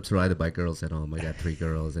 I'm surrounded by girls at home. I got 3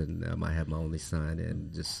 girls, and I have my only son,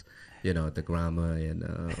 and just, you know, the grandma and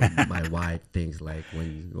my wife thinks like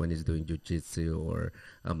when he's doing jujitsu, or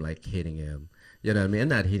I'm like hitting him. You know what I mean? I'm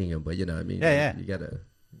not hitting him, but you know what I mean? Yeah. You gotta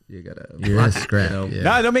You're block a it, scrap, you know?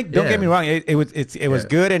 yeah. No, don't get me wrong. It was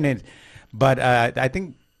good, but I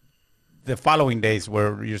think the following days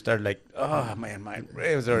where you start like, oh man, my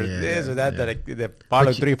ribs or this or that. Yeah. Like the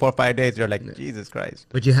following 3, 4, 5 days, you're like, Jesus Christ.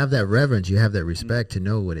 But you have that reverence, you have that respect to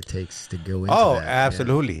know what it takes to go into Oh, that.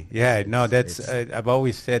 absolutely. Yeah. No, that's I've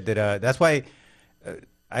always said that. That's why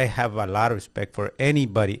I have a lot of respect for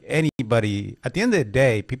anybody. At the end of the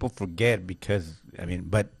day, people forget because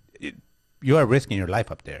but you are risking your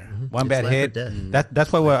life up there. One It's bad life or hit. death.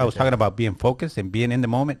 That's why I was talking about being focused and being in the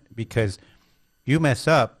moment, because you mess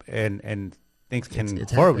up and things can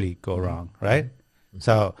It's horribly happened. go wrong, right?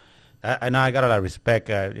 So I know I got a lot of respect.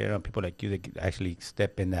 People like you that actually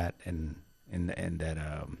step in that and in that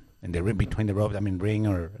in the ring between the ropes. I mean, ring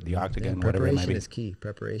or the octagon, whatever it might Preparation be. is key.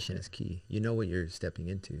 Preparation is key. You know what you're stepping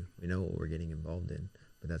into. You know what we're getting involved in.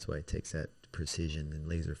 But that's why it takes that precision and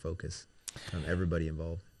laser focus from everybody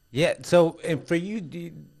involved. Yeah. So, and for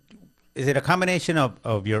you, is it a combination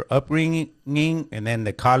of your upbringing and then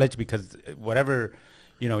the college? Because whatever,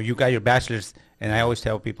 you got your bachelor's, and I always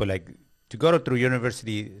tell people like to go through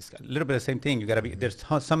university is a little bit of the same thing. You got to be there's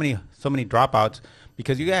so many dropouts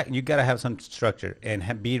because you got to have some structure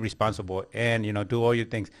and be responsible and do all your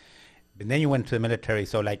things. And then you went to the military,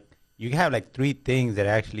 so like you have like 3 things that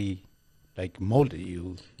actually like molded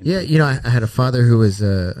you. Yeah, I had a father who was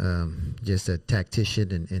just a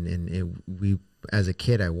tactician, and we, as a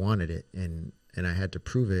kid, I wanted it, and I had to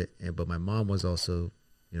prove it. But my mom was also,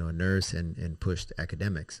 a nurse and pushed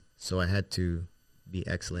academics, so I had to be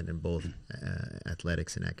excellent in both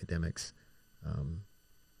athletics and academics.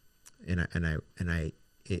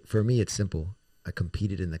 For me, it's simple. I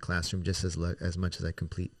competed in the classroom just as much as I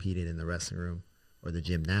competed in the wrestling room or the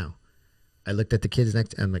gym. Now, I looked at the kids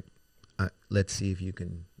next. I'm like, let's see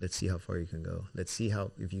how far you can go. Let's see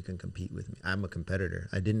if you can compete with me. I'm a competitor.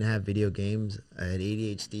 I didn't have video games. I had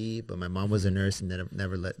ADHD, but my mom was a nurse and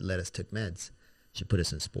never let us take meds. She put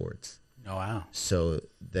us in sports. Oh wow! So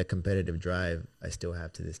that competitive drive I still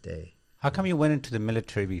have to this day. How come you went into the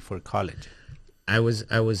military before college? I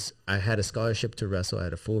had a scholarship to wrestle. I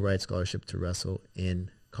had a full ride scholarship to wrestle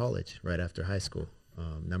in college right after high school.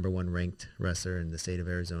 Number 1 ranked wrestler in the state of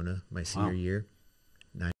Arizona. My senior year,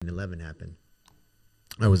 9/11 happened.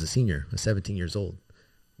 I was a senior. I was 17 years old.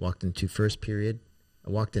 Walked into first period.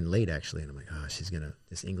 I walked in late actually, and I'm like,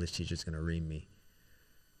 this English teacher's gonna ream me.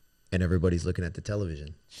 And everybody's looking at the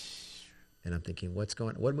television. And I'm thinking, what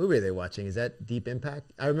movie are they watching? Is that Deep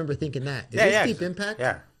Impact? I remember thinking that. Is this Deep Impact?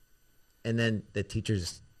 Yeah. And then the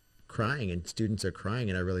teacher's crying and students are crying,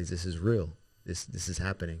 and I realized this is real. This is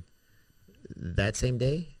happening. That same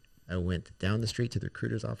day, I went down the street to the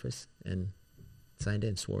recruiter's office and signed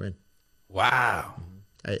in, swore in. Wow.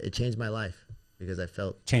 It changed my life because I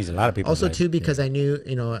felt... Changed a lot of people. Also, too, because I knew,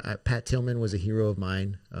 Pat Tillman was a hero of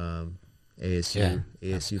mine. ASU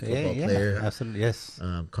football player. Absolutely, yes.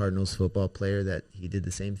 Cardinals football player that he did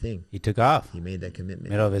the same thing. He took off. He made that commitment.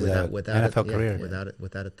 Middle of his NFL career.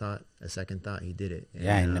 Without a second thought, he did it.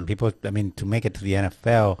 And then people, to make it to the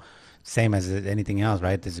NFL, same as anything else,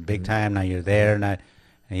 right? This is big time. Now you're there, and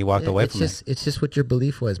he walked away from it. It's just what your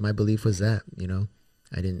belief was. My belief was that,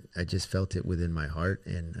 I just felt it within my heart,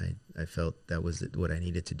 and I felt that was what I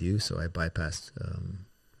needed to do. So I bypassed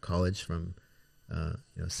college from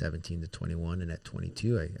 17 to 21, and at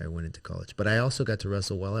 22 I went into college. But I also got to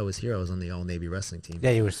wrestle while I was here. I was on the All Navy wrestling team. Yeah,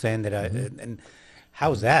 you were saying that. And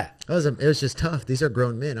how's that? It was just tough. These are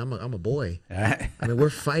grown men. I'm a boy. I mean, we're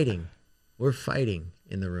fighting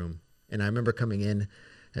in the room. And I remember coming in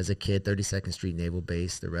as a kid, 32nd Street Naval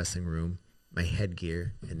Base, the wrestling room, my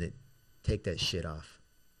headgear, and then take that shit off.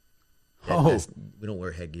 We don't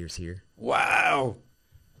wear headgears here. Wow.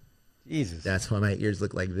 Jesus. That's why my ears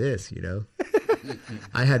look like this,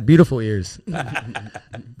 I had beautiful ears.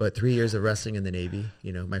 But 3 years of wrestling in the Navy.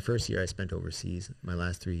 You know, my first year I spent overseas. My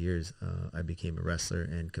last 3 years, I became a wrestler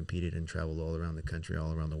and competed and traveled all around the country,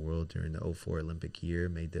 all around the world during the '04 Olympic year.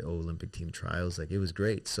 Made the Olympic team trials. Like, it was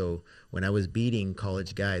great. So when I was beating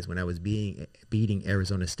college guys, when I was beating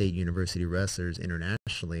Arizona State University wrestlers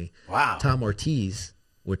internationally, Wow. Tom Ortiz,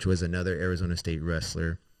 which was another Arizona State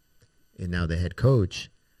wrestler, and now the head coach,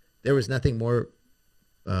 there was nothing more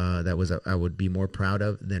I would be more proud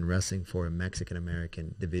of than wrestling for a Mexican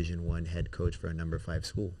American Division I head coach for a number 5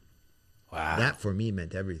 school. Wow. That for me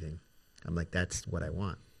meant everything. I'm like, that's what I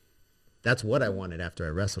want. That's what I wanted after I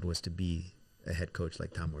wrestled, was to be a head coach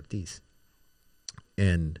like Tom Ortiz.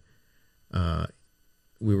 And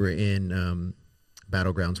we were in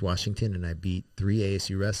Battlegrounds, Washington, and I beat 3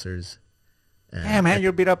 ASU wrestlers. Yeah, man,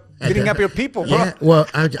 you're beating up your people, bro. Yeah, well,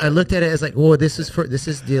 I looked at it as like, well, this is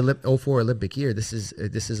the 04 Olympic year. This is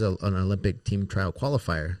an Olympic team trial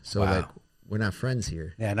qualifier. So Wow. like, we're not friends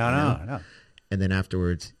here. Yeah, you no. know? And then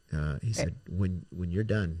afterwards, he said, when you're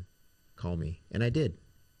done, call me. And I did.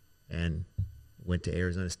 And went to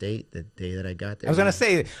Arizona State the day that I got there. I was gonna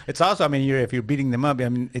say, it's also, I mean, if you're beating them up, I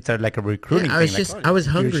mean, it's like a recruiting I was thing. just, I was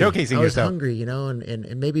hungry. You're showcasing I was yourself. hungry, you know,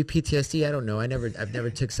 and maybe PTSD. I don't know. I've never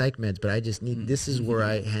took psych meds, but I just need. This is where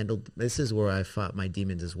I handled. This is where I fought my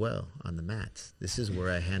demons as well, on the mats. This is where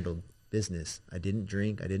I handled business. I didn't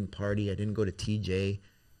drink. I didn't party. I didn't go to TJ.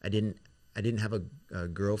 I didn't have a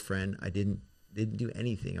girlfriend. I didn't do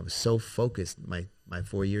anything. I was so focused. My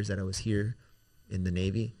 4 years that I was here in the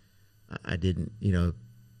Navy, I didn't. You know,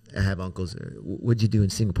 I have uncles. What'd you do in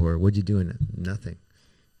Singapore? What'd you do in nothing?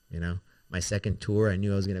 You know, my second tour, I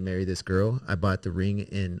knew I was going to marry this girl. I bought the ring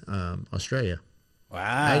in Australia.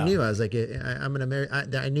 Wow. I knew. I was like, I'm going to marry.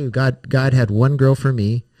 I knew God had one girl for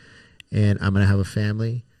me, and I'm going to have a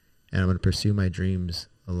family, and I'm going to pursue my dreams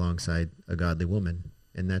alongside a godly woman.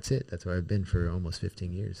 And that's it. That's where I've been for almost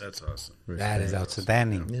 15 years. That's awesome. That is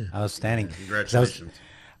outstanding. Yeah. Outstanding. Congratulations.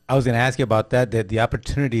 I was going to ask you about that, the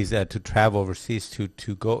opportunities to travel overseas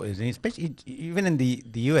to go, especially even in the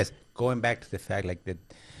U.S., going back to the fact like that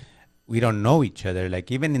we don't know each other.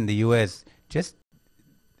 Like even in the U.S., just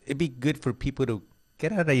it'd be good for people to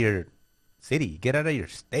get out of your city, get out of your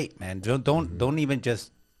state, man. Don't even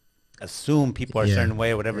just assume people are a certain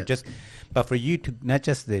way or whatever. Yeah. But for you to not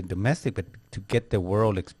just the domestic, but to get the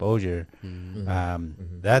world exposure,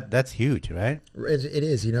 that's huge, right? It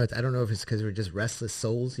is. You know, I don't know if it's because we're just restless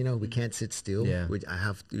souls. You know, we can't sit still. Yeah.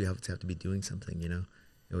 You have to be doing something. You know,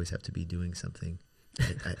 you always have to be doing something.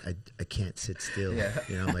 I can't sit still. Yeah.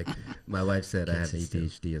 You know, like My wife said I Can't have sit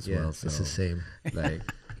ADHD as yeah, well. So it's the same. like,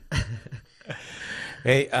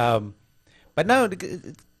 Hey, but no,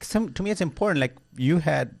 to me it's important. Like you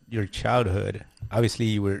had your childhood. Obviously,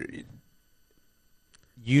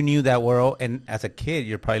 you knew that world, and as a kid,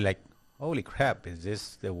 you're probably like, "Holy crap, is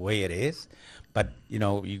this the way it is?" But you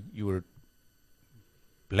know, you were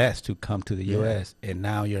blessed to come to the U.S., and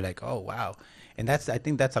now you're like, "Oh wow!" And I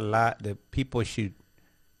think that's a lot that people should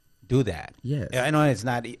do that. Yes. I know it's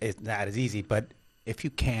not as easy, but if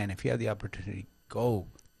you have the opportunity, go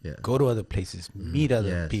to other places, meet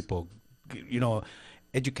other people, you know,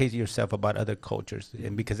 educate yourself about other cultures,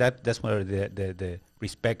 and because that's where the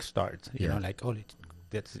respect starts. You know, like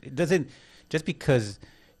it doesn't just because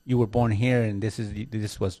you were born here and this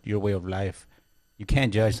was your way of life. You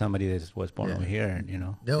can't judge somebody that was born over here, you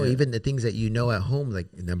know. No, even the things that you know at home,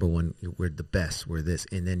 like number one, we're the best, we're this,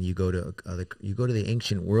 and then you go to the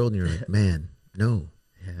ancient world, and you're like, man, no,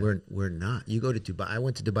 we're not. You go to Dubai. I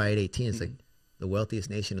went to Dubai at 18. It's like the wealthiest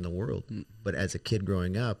nation in the world. But as a kid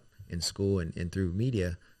growing up in school and through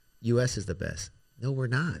media, U.S. is the best. No, we're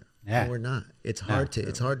not. Yeah. No, we're not. It's hard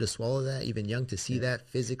to swallow that, even young, to see that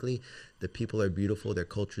physically. The people are beautiful. Their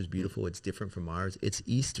culture is beautiful. It's different from ours. It's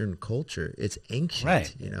Eastern culture. It's ancient.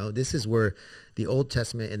 Right. You know, this is where the Old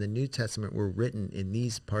Testament and the New Testament were written in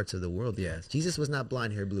these parts of the world. Yes. Jesus was not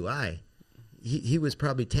blonde hair, blue eye. He was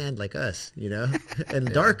probably tanned like us, you know,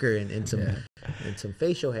 and darker and some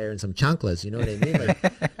facial hair and some chanclas. You know what I mean? Like,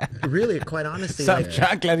 really, quite honestly, Some like,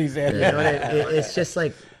 chocolate, he said. you know what it's just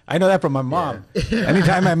like. I know that from my mom.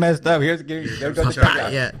 Anytime I messed up, there goes the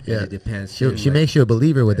chocolate. Yeah. it depends. She too, makes you a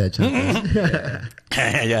believer with that chanclas.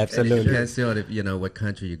 Yeah, absolutely. It depends too on what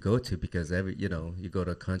country you go to, because you go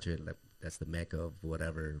to a country like that's the mecca of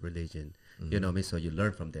whatever religion. You know what I mean? So you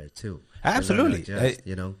learn from there too. Absolutely. You learn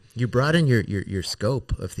not just, You broaden your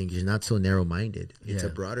scope of things. You're not so narrow-minded. It's a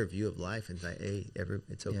broader view of life, and it's like, hey,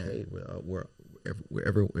 it's okay. We're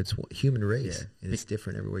it's human race, and it's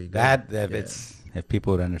different everywhere you go. If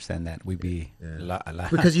people would understand that, we'd be a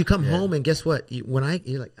lot. Because you come home and guess what? You're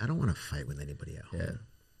like, I don't want to fight with anybody at home.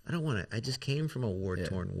 I don't want to. I just came from a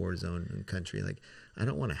war-torn, war-zone country. Like, I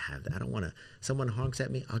don't want to have that. I don't want to. Someone honks at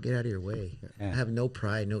me, I'll get out of your way. I have no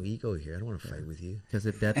pride, no ego here. I don't want to fight with you. Because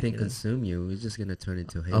if that thing consume you, it's just gonna turn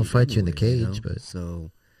into hate. I'll fight you in the cage, you know? but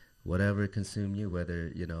so whatever consume you,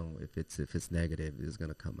 whether if it's negative, it's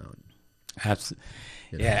gonna come out. Absolutely.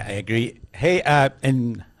 Yeah, I agree. Hey,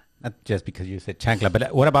 and not just because you said chancla,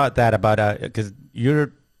 but what about that? About because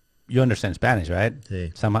you understand Spanish, right?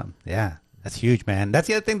 Sí. Somehow, yeah, that's huge, man. That's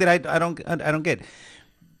the other thing that I don't get.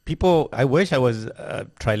 People, I wish I was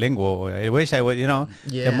trilingual. I wish I was,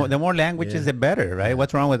 the more languages, the better, right?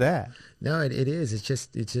 What's wrong with that? No, it is. It's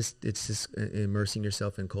just immersing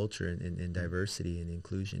yourself in culture and diversity and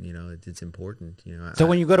inclusion. It's important. So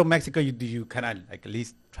when you go to Mexico, do you kind of like at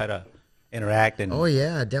least try to interact and? Oh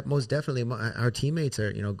yeah, most definitely. Our teammates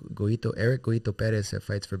are, Eric Goito Perez that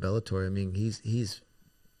fights for Bellator. I mean, he's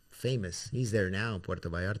famous. He's there now in Puerto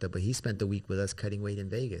Vallarta, but he spent the week with us cutting weight in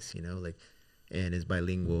Vegas. And is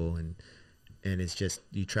bilingual and it's just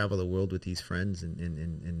you travel the world with these friends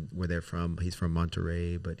and where they're from. He's from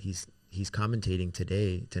Monterrey, but he's commentating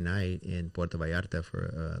tonight in Puerto Vallarta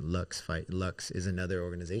for Lux Fight. Lux is another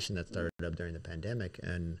organization that started up during the pandemic,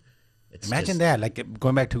 and imagine that, like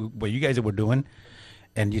going back to what you guys were doing,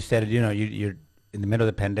 and you said you're in the middle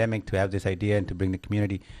of the pandemic to have this idea and to bring the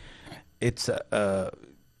community. It's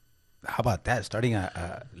how about that? Starting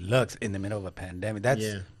a Lux in the middle of a pandemic.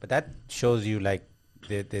 But that shows you like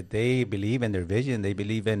that they believe in their vision. They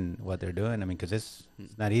believe in what they're doing. I mean, because it's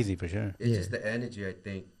not easy for sure. It's just the energy, I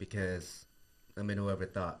think, because whoever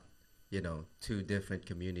thought, two different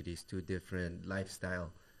communities, two different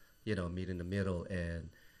lifestyle, meet in the middle, and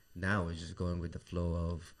now it's just going with the flow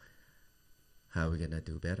of how we're gonna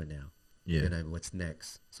do better now. Yeah. What's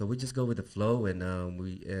next? So we just go with the flow,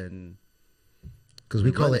 and because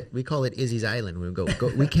we call it Izzy's Island. We go.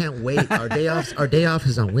 We can't wait. Our day off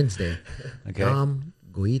is on Wednesday. Okay.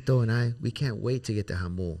 Goito and I, we can't wait to get to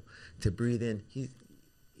Hamul to breathe in.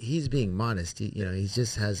 He's being modest. He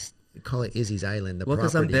just has call it Izzy's Island. Well,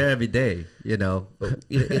 because I'm there every day. But,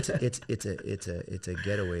 it's a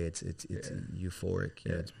getaway. It's euphoric.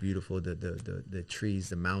 It's beautiful. The trees,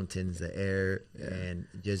 the mountains, the air, and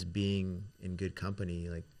just being in good company.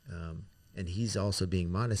 And he's also being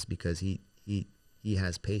modest because he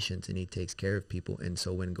has patience and he takes care of people. And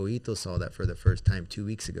so when Goito saw that for the first time 2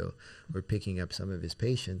 weeks ago, we're picking up some of his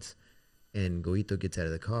patients, and Goito gets out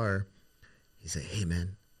of the car. He's like, "Hey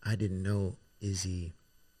man, I didn't know Izzy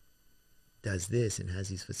does this and has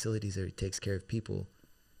these facilities where he takes care of people.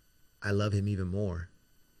 I love him even more."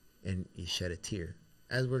 And he shed a tear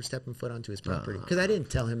as we're stepping foot onto his property. Because I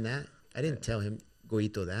didn't tell him that. I didn't tell him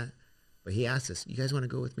Goito that. But he asked us, "You guys want to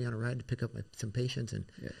go with me on a ride to pick up some patients and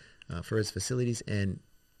for his facilities?" And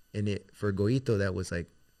for Goito, that was like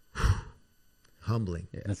humbling.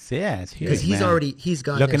 It's huge. Because he's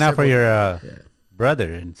gone looking out for your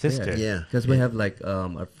brother and sister. Yeah, because we have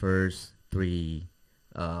our first three.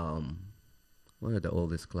 One of the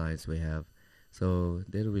oldest clients we have, so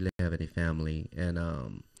they don't really have any family, and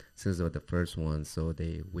since they were the first ones, so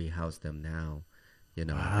we house them now,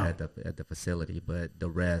 at the facility. But the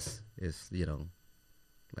rest is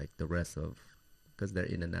like the rest of, because they're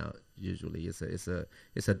in and out usually. It's an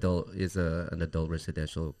adult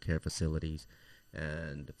residential care facilities,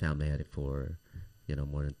 and the family had it for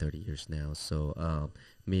more than 30 years now. So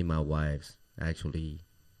me and my wives actually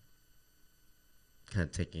kind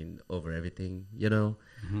of taking over everything,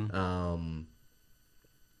 Mm-hmm.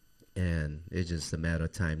 And it's just a matter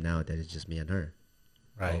of time now that it's just me and her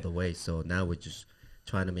all the way. So now we're just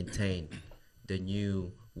trying to maintain the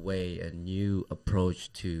new way and new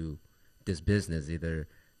approach to this business. Either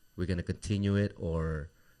we're going to continue it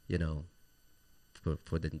or, I'm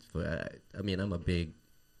a big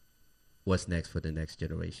what's next for the next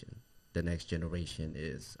generation. The next generation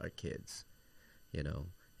is our kids,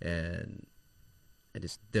 and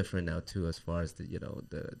it's different now too, as far as the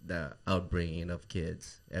outbringing of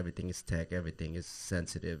kids. Everything is tech. Everything is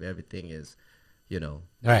sensitive. Everything is,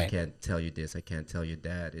 I can't tell you this. I can't tell you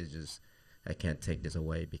that. It's just I can't take this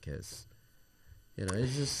away because,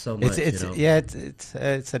 it's just so much. It's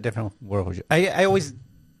a different world. I always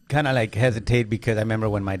kind of hesitate because I remember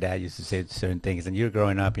when my dad used to say certain things, and you're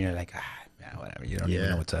growing up and you're like, whatever, you don't even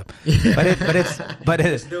know what's up. But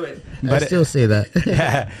let's do it. I still say that.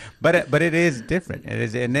 Yeah, but it is different. It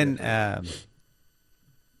is, and then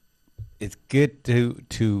it's good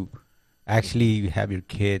to actually have your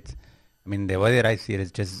kids. I mean, the way that I see it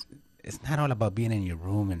is just it's not all about being in your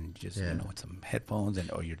room and just with some headphones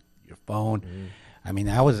or your phone. I mean,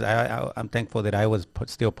 I'm thankful that I was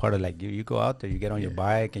still part of like you go out there, you get on your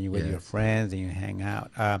bike and you with your friends and you hang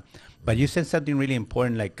out. But you said something really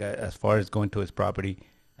important, like as far as going to his property.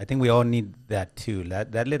 I think we all need that too.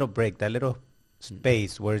 That little break, that little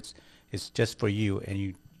space where it's just for you and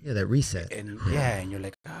you. Yeah, that reset. And and you're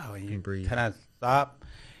like, oh, and you breathe. kind of stop,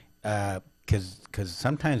 because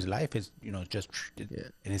sometimes life is just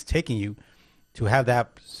and it's taking you to have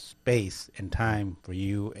that space and time for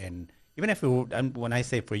you. And even if when I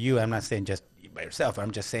say for you, I'm not saying just by yourself. I'm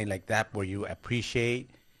just saying like that where you appreciate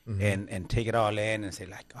and take it all in and say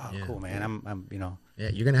like, oh, cool, man. I'm Yeah,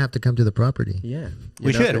 you're gonna have to come to the property. Yeah,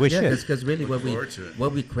 we should. Because really,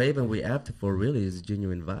 What we crave and we after for really is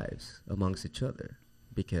genuine vibes amongst each other.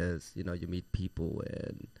 Because you meet people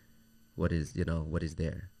and what is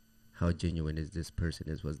there, how genuine is this person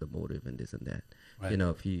is, what's the motive and this and that. Right.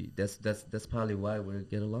 If you that's probably why we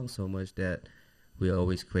get along so much, that we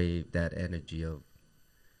always crave that energy of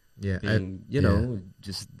being,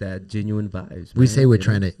 just that genuine vibes. We say we're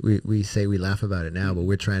trying to we say we laugh about it now, but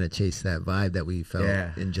we're trying to chase that vibe that we felt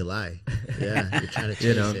in July. Yeah, we're trying to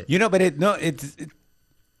chase it. But it's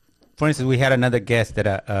for instance, we had another guest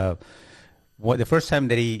that the first time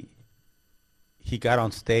that he got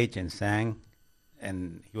on stage and sang,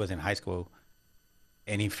 and he was in high school,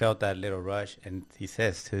 and he felt that little rush, and he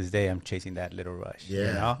says to this day, I'm chasing that little rush.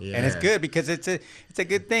 Yeah. And it's good because it's a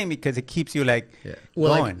good thing because it keeps you like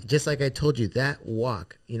going. Just like I told you, that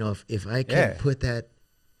walk, if I can put that,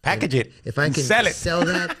 package it, if I can sell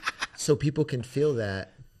that so people can feel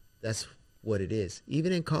that, that's what it is.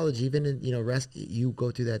 Even in college, even in you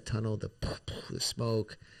go through that tunnel, the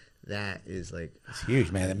smoke. That is like, it's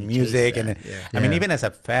huge, man. The music I mean, even as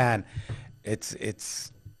a fan, it's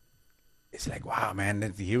like, wow,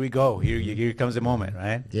 man. Here we go. Here comes the moment,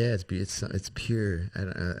 right? Yeah, it's pure.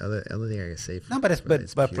 Other thing I can say.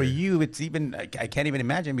 But for you, it's even I can't even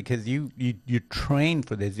imagine because you train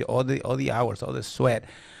for this, all the hours, all the sweat,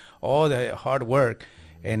 all the hard work,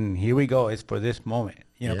 and here we go. It's for this moment,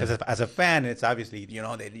 because as a fan, it's obviously that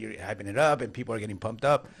you're hyping it up and people are getting pumped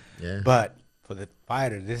up. Yeah, but for the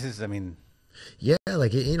fighter, this is,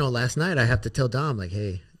 like last night I have to tell Dom like,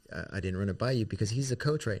 hey, I didn't run it by you because he's a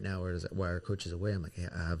coach right now, while our coach is away. I'm like, hey,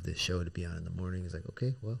 I have this show to be on in the morning. He's like,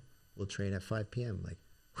 okay, well, we'll train at 5 p.m. I'm like,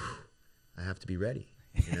 I have to be ready.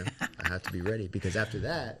 I have to be ready because after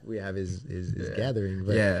that we have his gathering,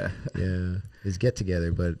 but his get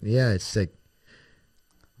together. But it's like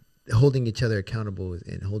holding each other accountable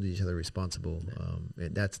and holding each other responsible.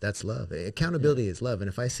 And that's love. Accountability is love. And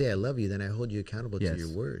if I say I love you, then I hold you accountable to your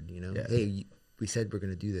word. Hey, we said we're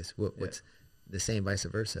going to do this. What's the same, vice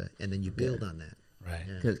versa, and then you build on that. Right.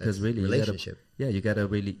 Because really, relationship. You gotta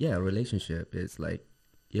really, relationship. It's like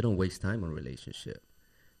you don't waste time on relationship.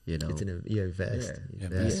 It's you invest. You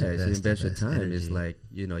invest your time. Energy. It's like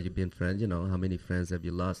you've been friends. How many friends have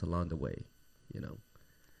you lost along the way? Yeah.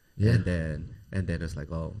 And then it's like,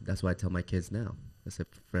 oh, that's why I tell my kids now. I said,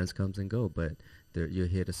 friends comes and go, but you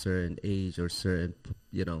hit a certain age or certain,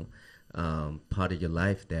 part of your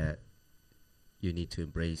life that you need to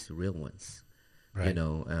embrace the real ones. Right.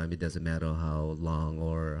 It doesn't matter how long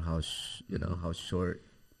or how how short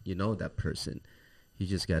that person. You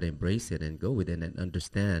just gotta embrace it and go with it and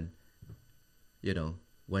understand,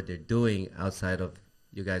 what they're doing outside of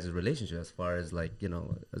you guys' relationship. As far as like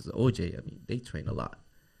as OJ, I mean, they train a lot.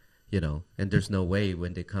 And there's no way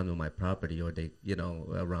when they come to my property or they,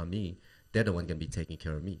 around me, they're the one gonna be taking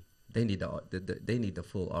care of me. They need they need the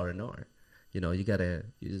full R&R.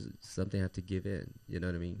 Something have to give in. You know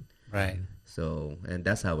what I mean? Right. So, and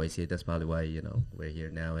that's how I see it. That's probably why we're here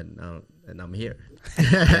now, and I'm here.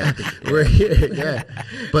 We're here, yeah.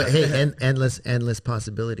 But hey, endless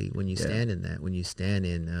possibility when you stand in that. When you stand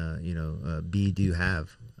in, be, do,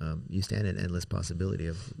 have. You stand in endless possibility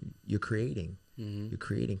of you're creating. Mm-hmm. You're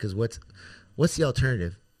creating because what's the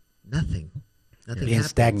alternative? Nothing. Nothing. Being happens.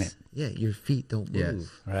 Stagnant. Yeah, your feet don't move. Yes.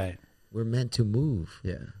 Right. We're meant to move.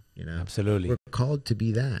 Yeah. Absolutely. We're called to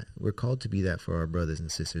be that. We're called to be that for our brothers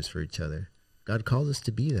and sisters, for each other. God calls us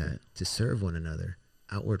to be that, to serve one another.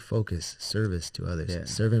 Outward focus, service to others,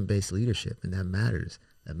 servant-based leadership, and that matters.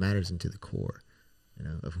 That matters into the core,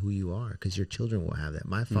 of who you are, because your children will have that.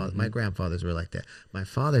 My father, my grandfathers were like that. My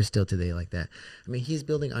father's still today like that. I mean, he's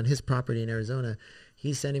building on his property in Arizona.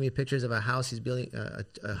 He's sending me pictures of a house. He's building a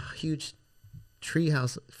huge tree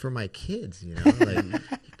house for my kids. Like,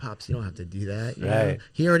 Pops, you don't have to do that. You know?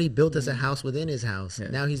 He already built us a house within his house. Yeah.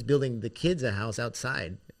 Now he's building the kids a house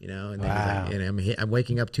outside. And then he's like, I'm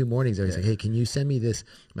waking up 2 mornings. He's like, hey, can you send me this?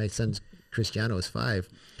 My son's Cristiano is 5.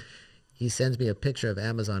 He sends me a picture of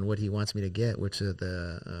Amazon, what he wants me to get, which are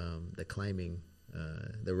the climbing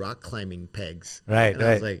the rock climbing pegs. Right, and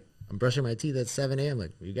I was like, I'm brushing my teeth at 7 a.m.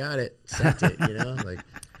 Like, you got it, sent it, you know, like,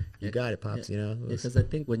 you got it, pops, you know. Because I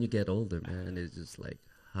think when you get older, man, it's just like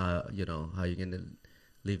how you're gonna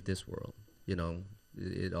leave this world. You know,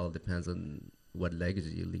 it all depends on what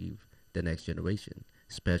legacy you leave the next generation,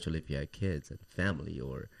 especially if you have kids and family,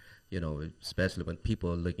 or especially when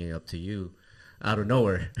people are looking up to you out of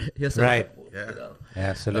nowhere. Yes, right. Yeah.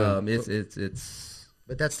 Absolutely. It's.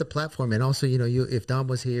 But that's the platform, and also, if Dom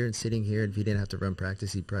was here and sitting here, and if he didn't have to run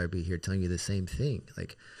practice, he'd probably be here telling you the same thing.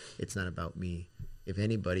 Like, it's not about me. If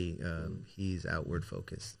anybody, he's outward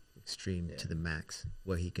focused, extreme to the max,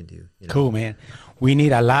 what he can do. Cool, man. We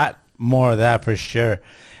need a lot more of that for sure.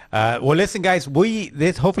 Well, listen, guys,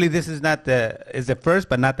 hopefully this is the first,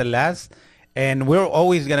 but not the last. And we're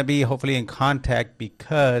always going to be hopefully in contact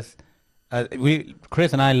because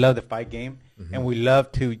Chris and I love the fight game. Mm-hmm. And we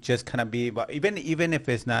love to just kind of be, even if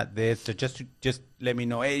it's not this, so just let me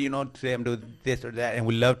know, hey, today I'm doing this or that. And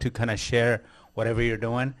we love to kind of share whatever you're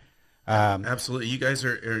doing. Absolutely. You guys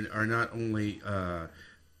are not only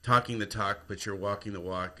talking the talk, but you're walking the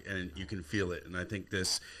walk, and you can feel it. And I think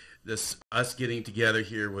this us getting together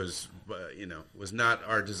here was not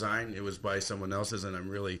our design. It was by someone else's, and I'm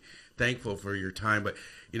really thankful for your time. But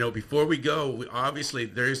before we go, obviously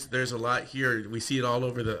there's a lot here. We see it all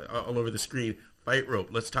over the screen. Fight rope.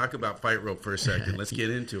 Let's talk about fight rope for a second. Let's get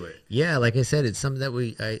into it. Yeah, like I said, it's something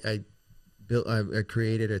that I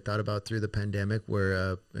created or thought about through the pandemic,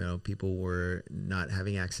 where people were not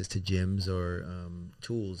having access to gyms or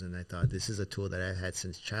tools, and I thought this is a tool that I had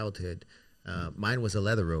since childhood. Mine was a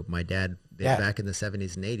leather rope. My dad, back in the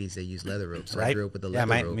 70s and 80s, they used leather ropes. So I grew up with a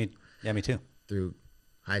leather rope. Me too. Through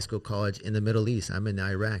high school, college, in the Middle East. I'm in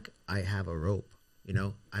Iraq. I have a rope.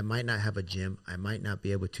 I might not have a gym. I might not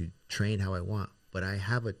be able to train how I want, but I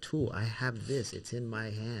have a tool. I have this. It's in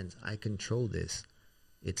my hands. I control this.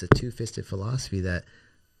 It's a two-fisted philosophy that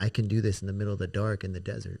I can do this in the middle of the dark in the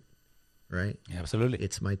desert, right? Yeah, absolutely.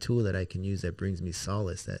 It's my tool that I can use that brings me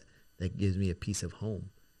solace, that gives me a piece of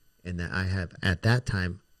home, and that I have at that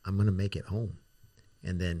time, I'm going to make it home.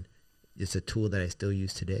 And then it's a tool that I still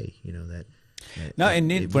use today,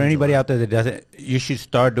 for anybody out there that doesn't, you should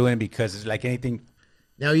start doing it, because it's like anything.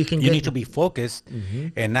 Now you need to be focused,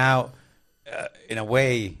 and now, in a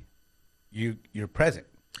way, you're present.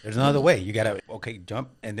 There's another way. You gotta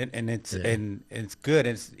jump, and it's good.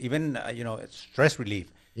 It's even it's stress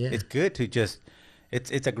relief. Yeah. It's good to just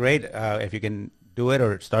it's a great if you can do it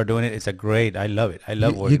or start doing it. It's a great. I love it. I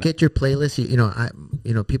love you get your playlist.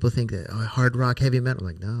 People think that hard rock, heavy metal.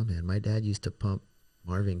 I'm like, no, man. My dad used to pump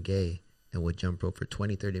Marvin Gaye and would jump rope for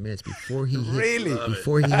 20, 30 minutes before he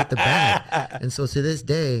hit the bag. And so to this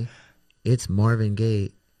day, it's Marvin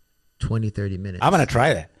Gaye 20, 30 minutes. I'm going to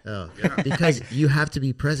try that. Oh, yeah. Because you have to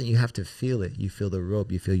be present. You have to feel it. You feel the rope.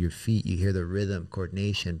 You feel your feet. You hear the rhythm,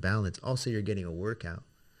 coordination, balance. Also, you're getting a workout.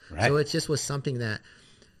 Right. So it just was something that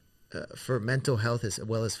for mental health as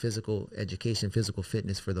well as physical education, physical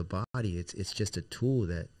fitness for the body, it's just a tool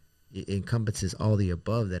that encompasses all the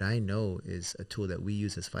above, that I know is a tool that we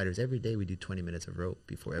use as fighters. Every day we do 20 minutes of rope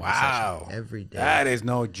before every session. Every day. That is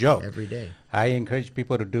no joke. Every day. I encourage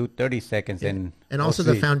people to do 30 seconds. And also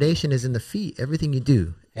the foundation is in the feet. Everything you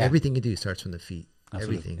do. Yeah. Everything you do starts from the feet.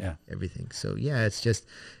 Absolutely. Everything. Yeah. Everything. So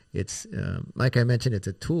it's like I mentioned, it's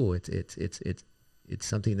a tool. It's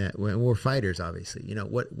something that when we're fighters, obviously,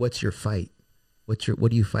 what's your fight? What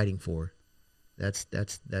are you fighting for? That's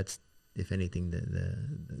if anything,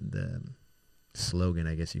 the slogan,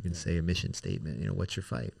 I guess you can say, a mission statement. What's your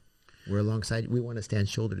fight? We're alongside. We want to stand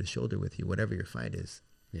shoulder to shoulder with you, whatever your fight is.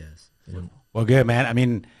 Yes. Well, good, man. I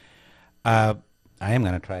mean, I am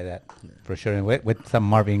going to try that for sure, with some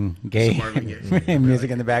Marvin Gaye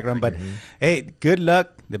music in the background. But hey, good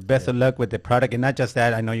luck. The best of luck with the product, and not just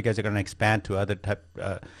that. I know you guys are going to expand to other type,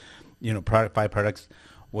 fight products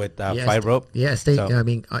with fight rope. Yeah,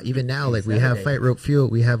 even now, like Saturday. We have Fight Rope Fuel.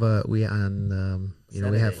 We have we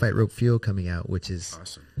have Fight Rope Fuel coming out, which is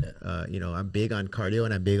awesome. I'm big on cardio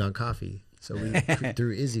and I'm big on coffee. So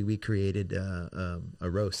through Izzy, we created a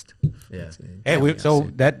roast. Yeah. Hey, we'll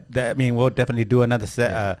definitely do another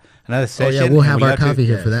session. Oh yeah, we'll have our coffee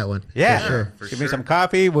here for that one. Yeah, for sure. Give me some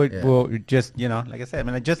coffee. We'll just like I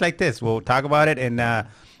said, just like this, we'll talk about it and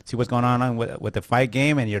see what's going on with the fight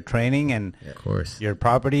game and your training and of course your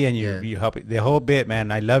property and you help the whole bit,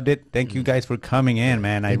 man. I loved it. Thank you guys for coming in,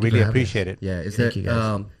 man. I really appreciate it. Yeah, Thank you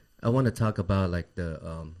guys. I want to talk about like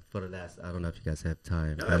the for the last. I don't know if you guys have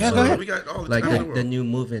time. Go ahead. We got all the like time the new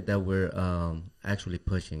movement that we're actually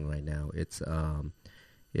pushing right now. It's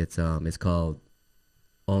called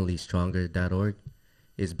onlystronger.org.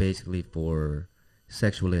 It's basically for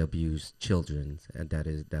sexually abused children, and that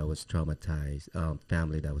was traumatized,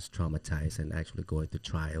 family that was traumatized and actually going through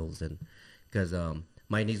trials, and because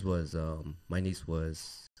my niece was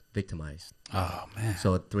victimized. Oh man.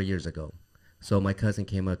 So 3 years ago, so my cousin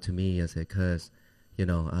came up to me and said, "Cuz, I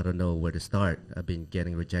don't know where to start. I've been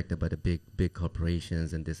getting rejected by the big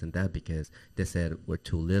corporations and this and that because they said we're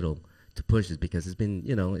too little to push this because it's been,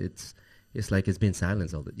 it's like it's been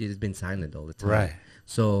silent all the time." Right.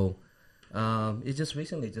 So it's just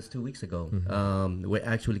recently, just 2 weeks ago, we're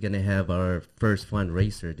actually going to have our first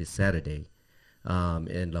fundraiser this Saturday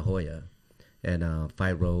in La Jolla. And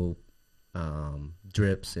 5 Row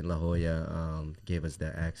Drips in La Jolla gave us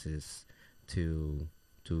the access to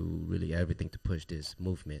really everything to push this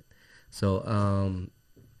movement. So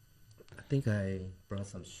I think I brought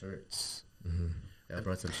some shirts. I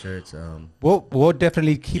brought some shirts. We'll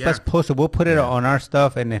definitely keep us Yeah. posted. We'll put it on our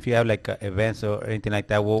stuff, and if you have like events or anything like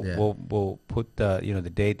that, we'll put the the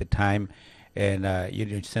date, the time, and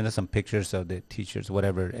you send us some pictures of the t-shirts,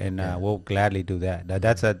 whatever, and we'll gladly do that.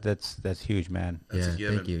 That's huge, man. That's a yeah,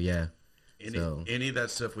 given. thank you. Yeah. Any of that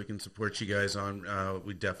stuff we can support you guys on,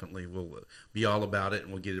 we definitely will be all about it,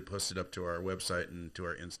 and we'll get it posted up to our website and to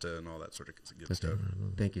our Insta and all that sort of good stuff.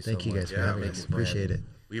 Thank you so Thank you much. guys for Yeah, having thank us. you. Appreciate it.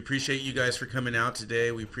 We appreciate you guys for coming out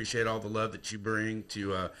today. We appreciate all the love that you bring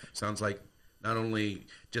to, sounds like not only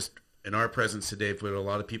just in our presence today, but a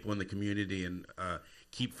lot of people in the community, and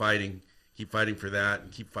keep fighting for that,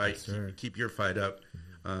 and keep your fight up.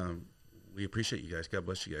 We appreciate you guys. God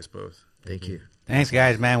bless you guys both. Thank you. Thanks,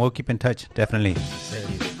 guys, man. We'll keep in touch, definitely.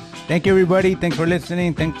 Thank you. Thank you, everybody. Thanks for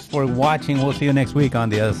listening. Thanks for watching. We'll see you next week on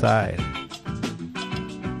The Other Side.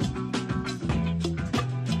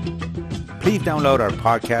 Please download our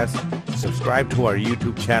podcast, subscribe to our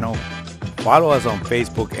YouTube channel, follow us on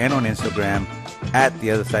Facebook and on Instagram at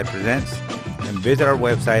The Other Side Presents, and visit our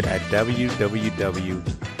website at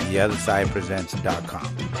www.theothersidepresents.com.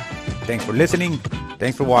 Thanks for listening.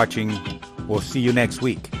 Thanks for watching. We'll see you next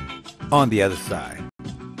week on The Other Side.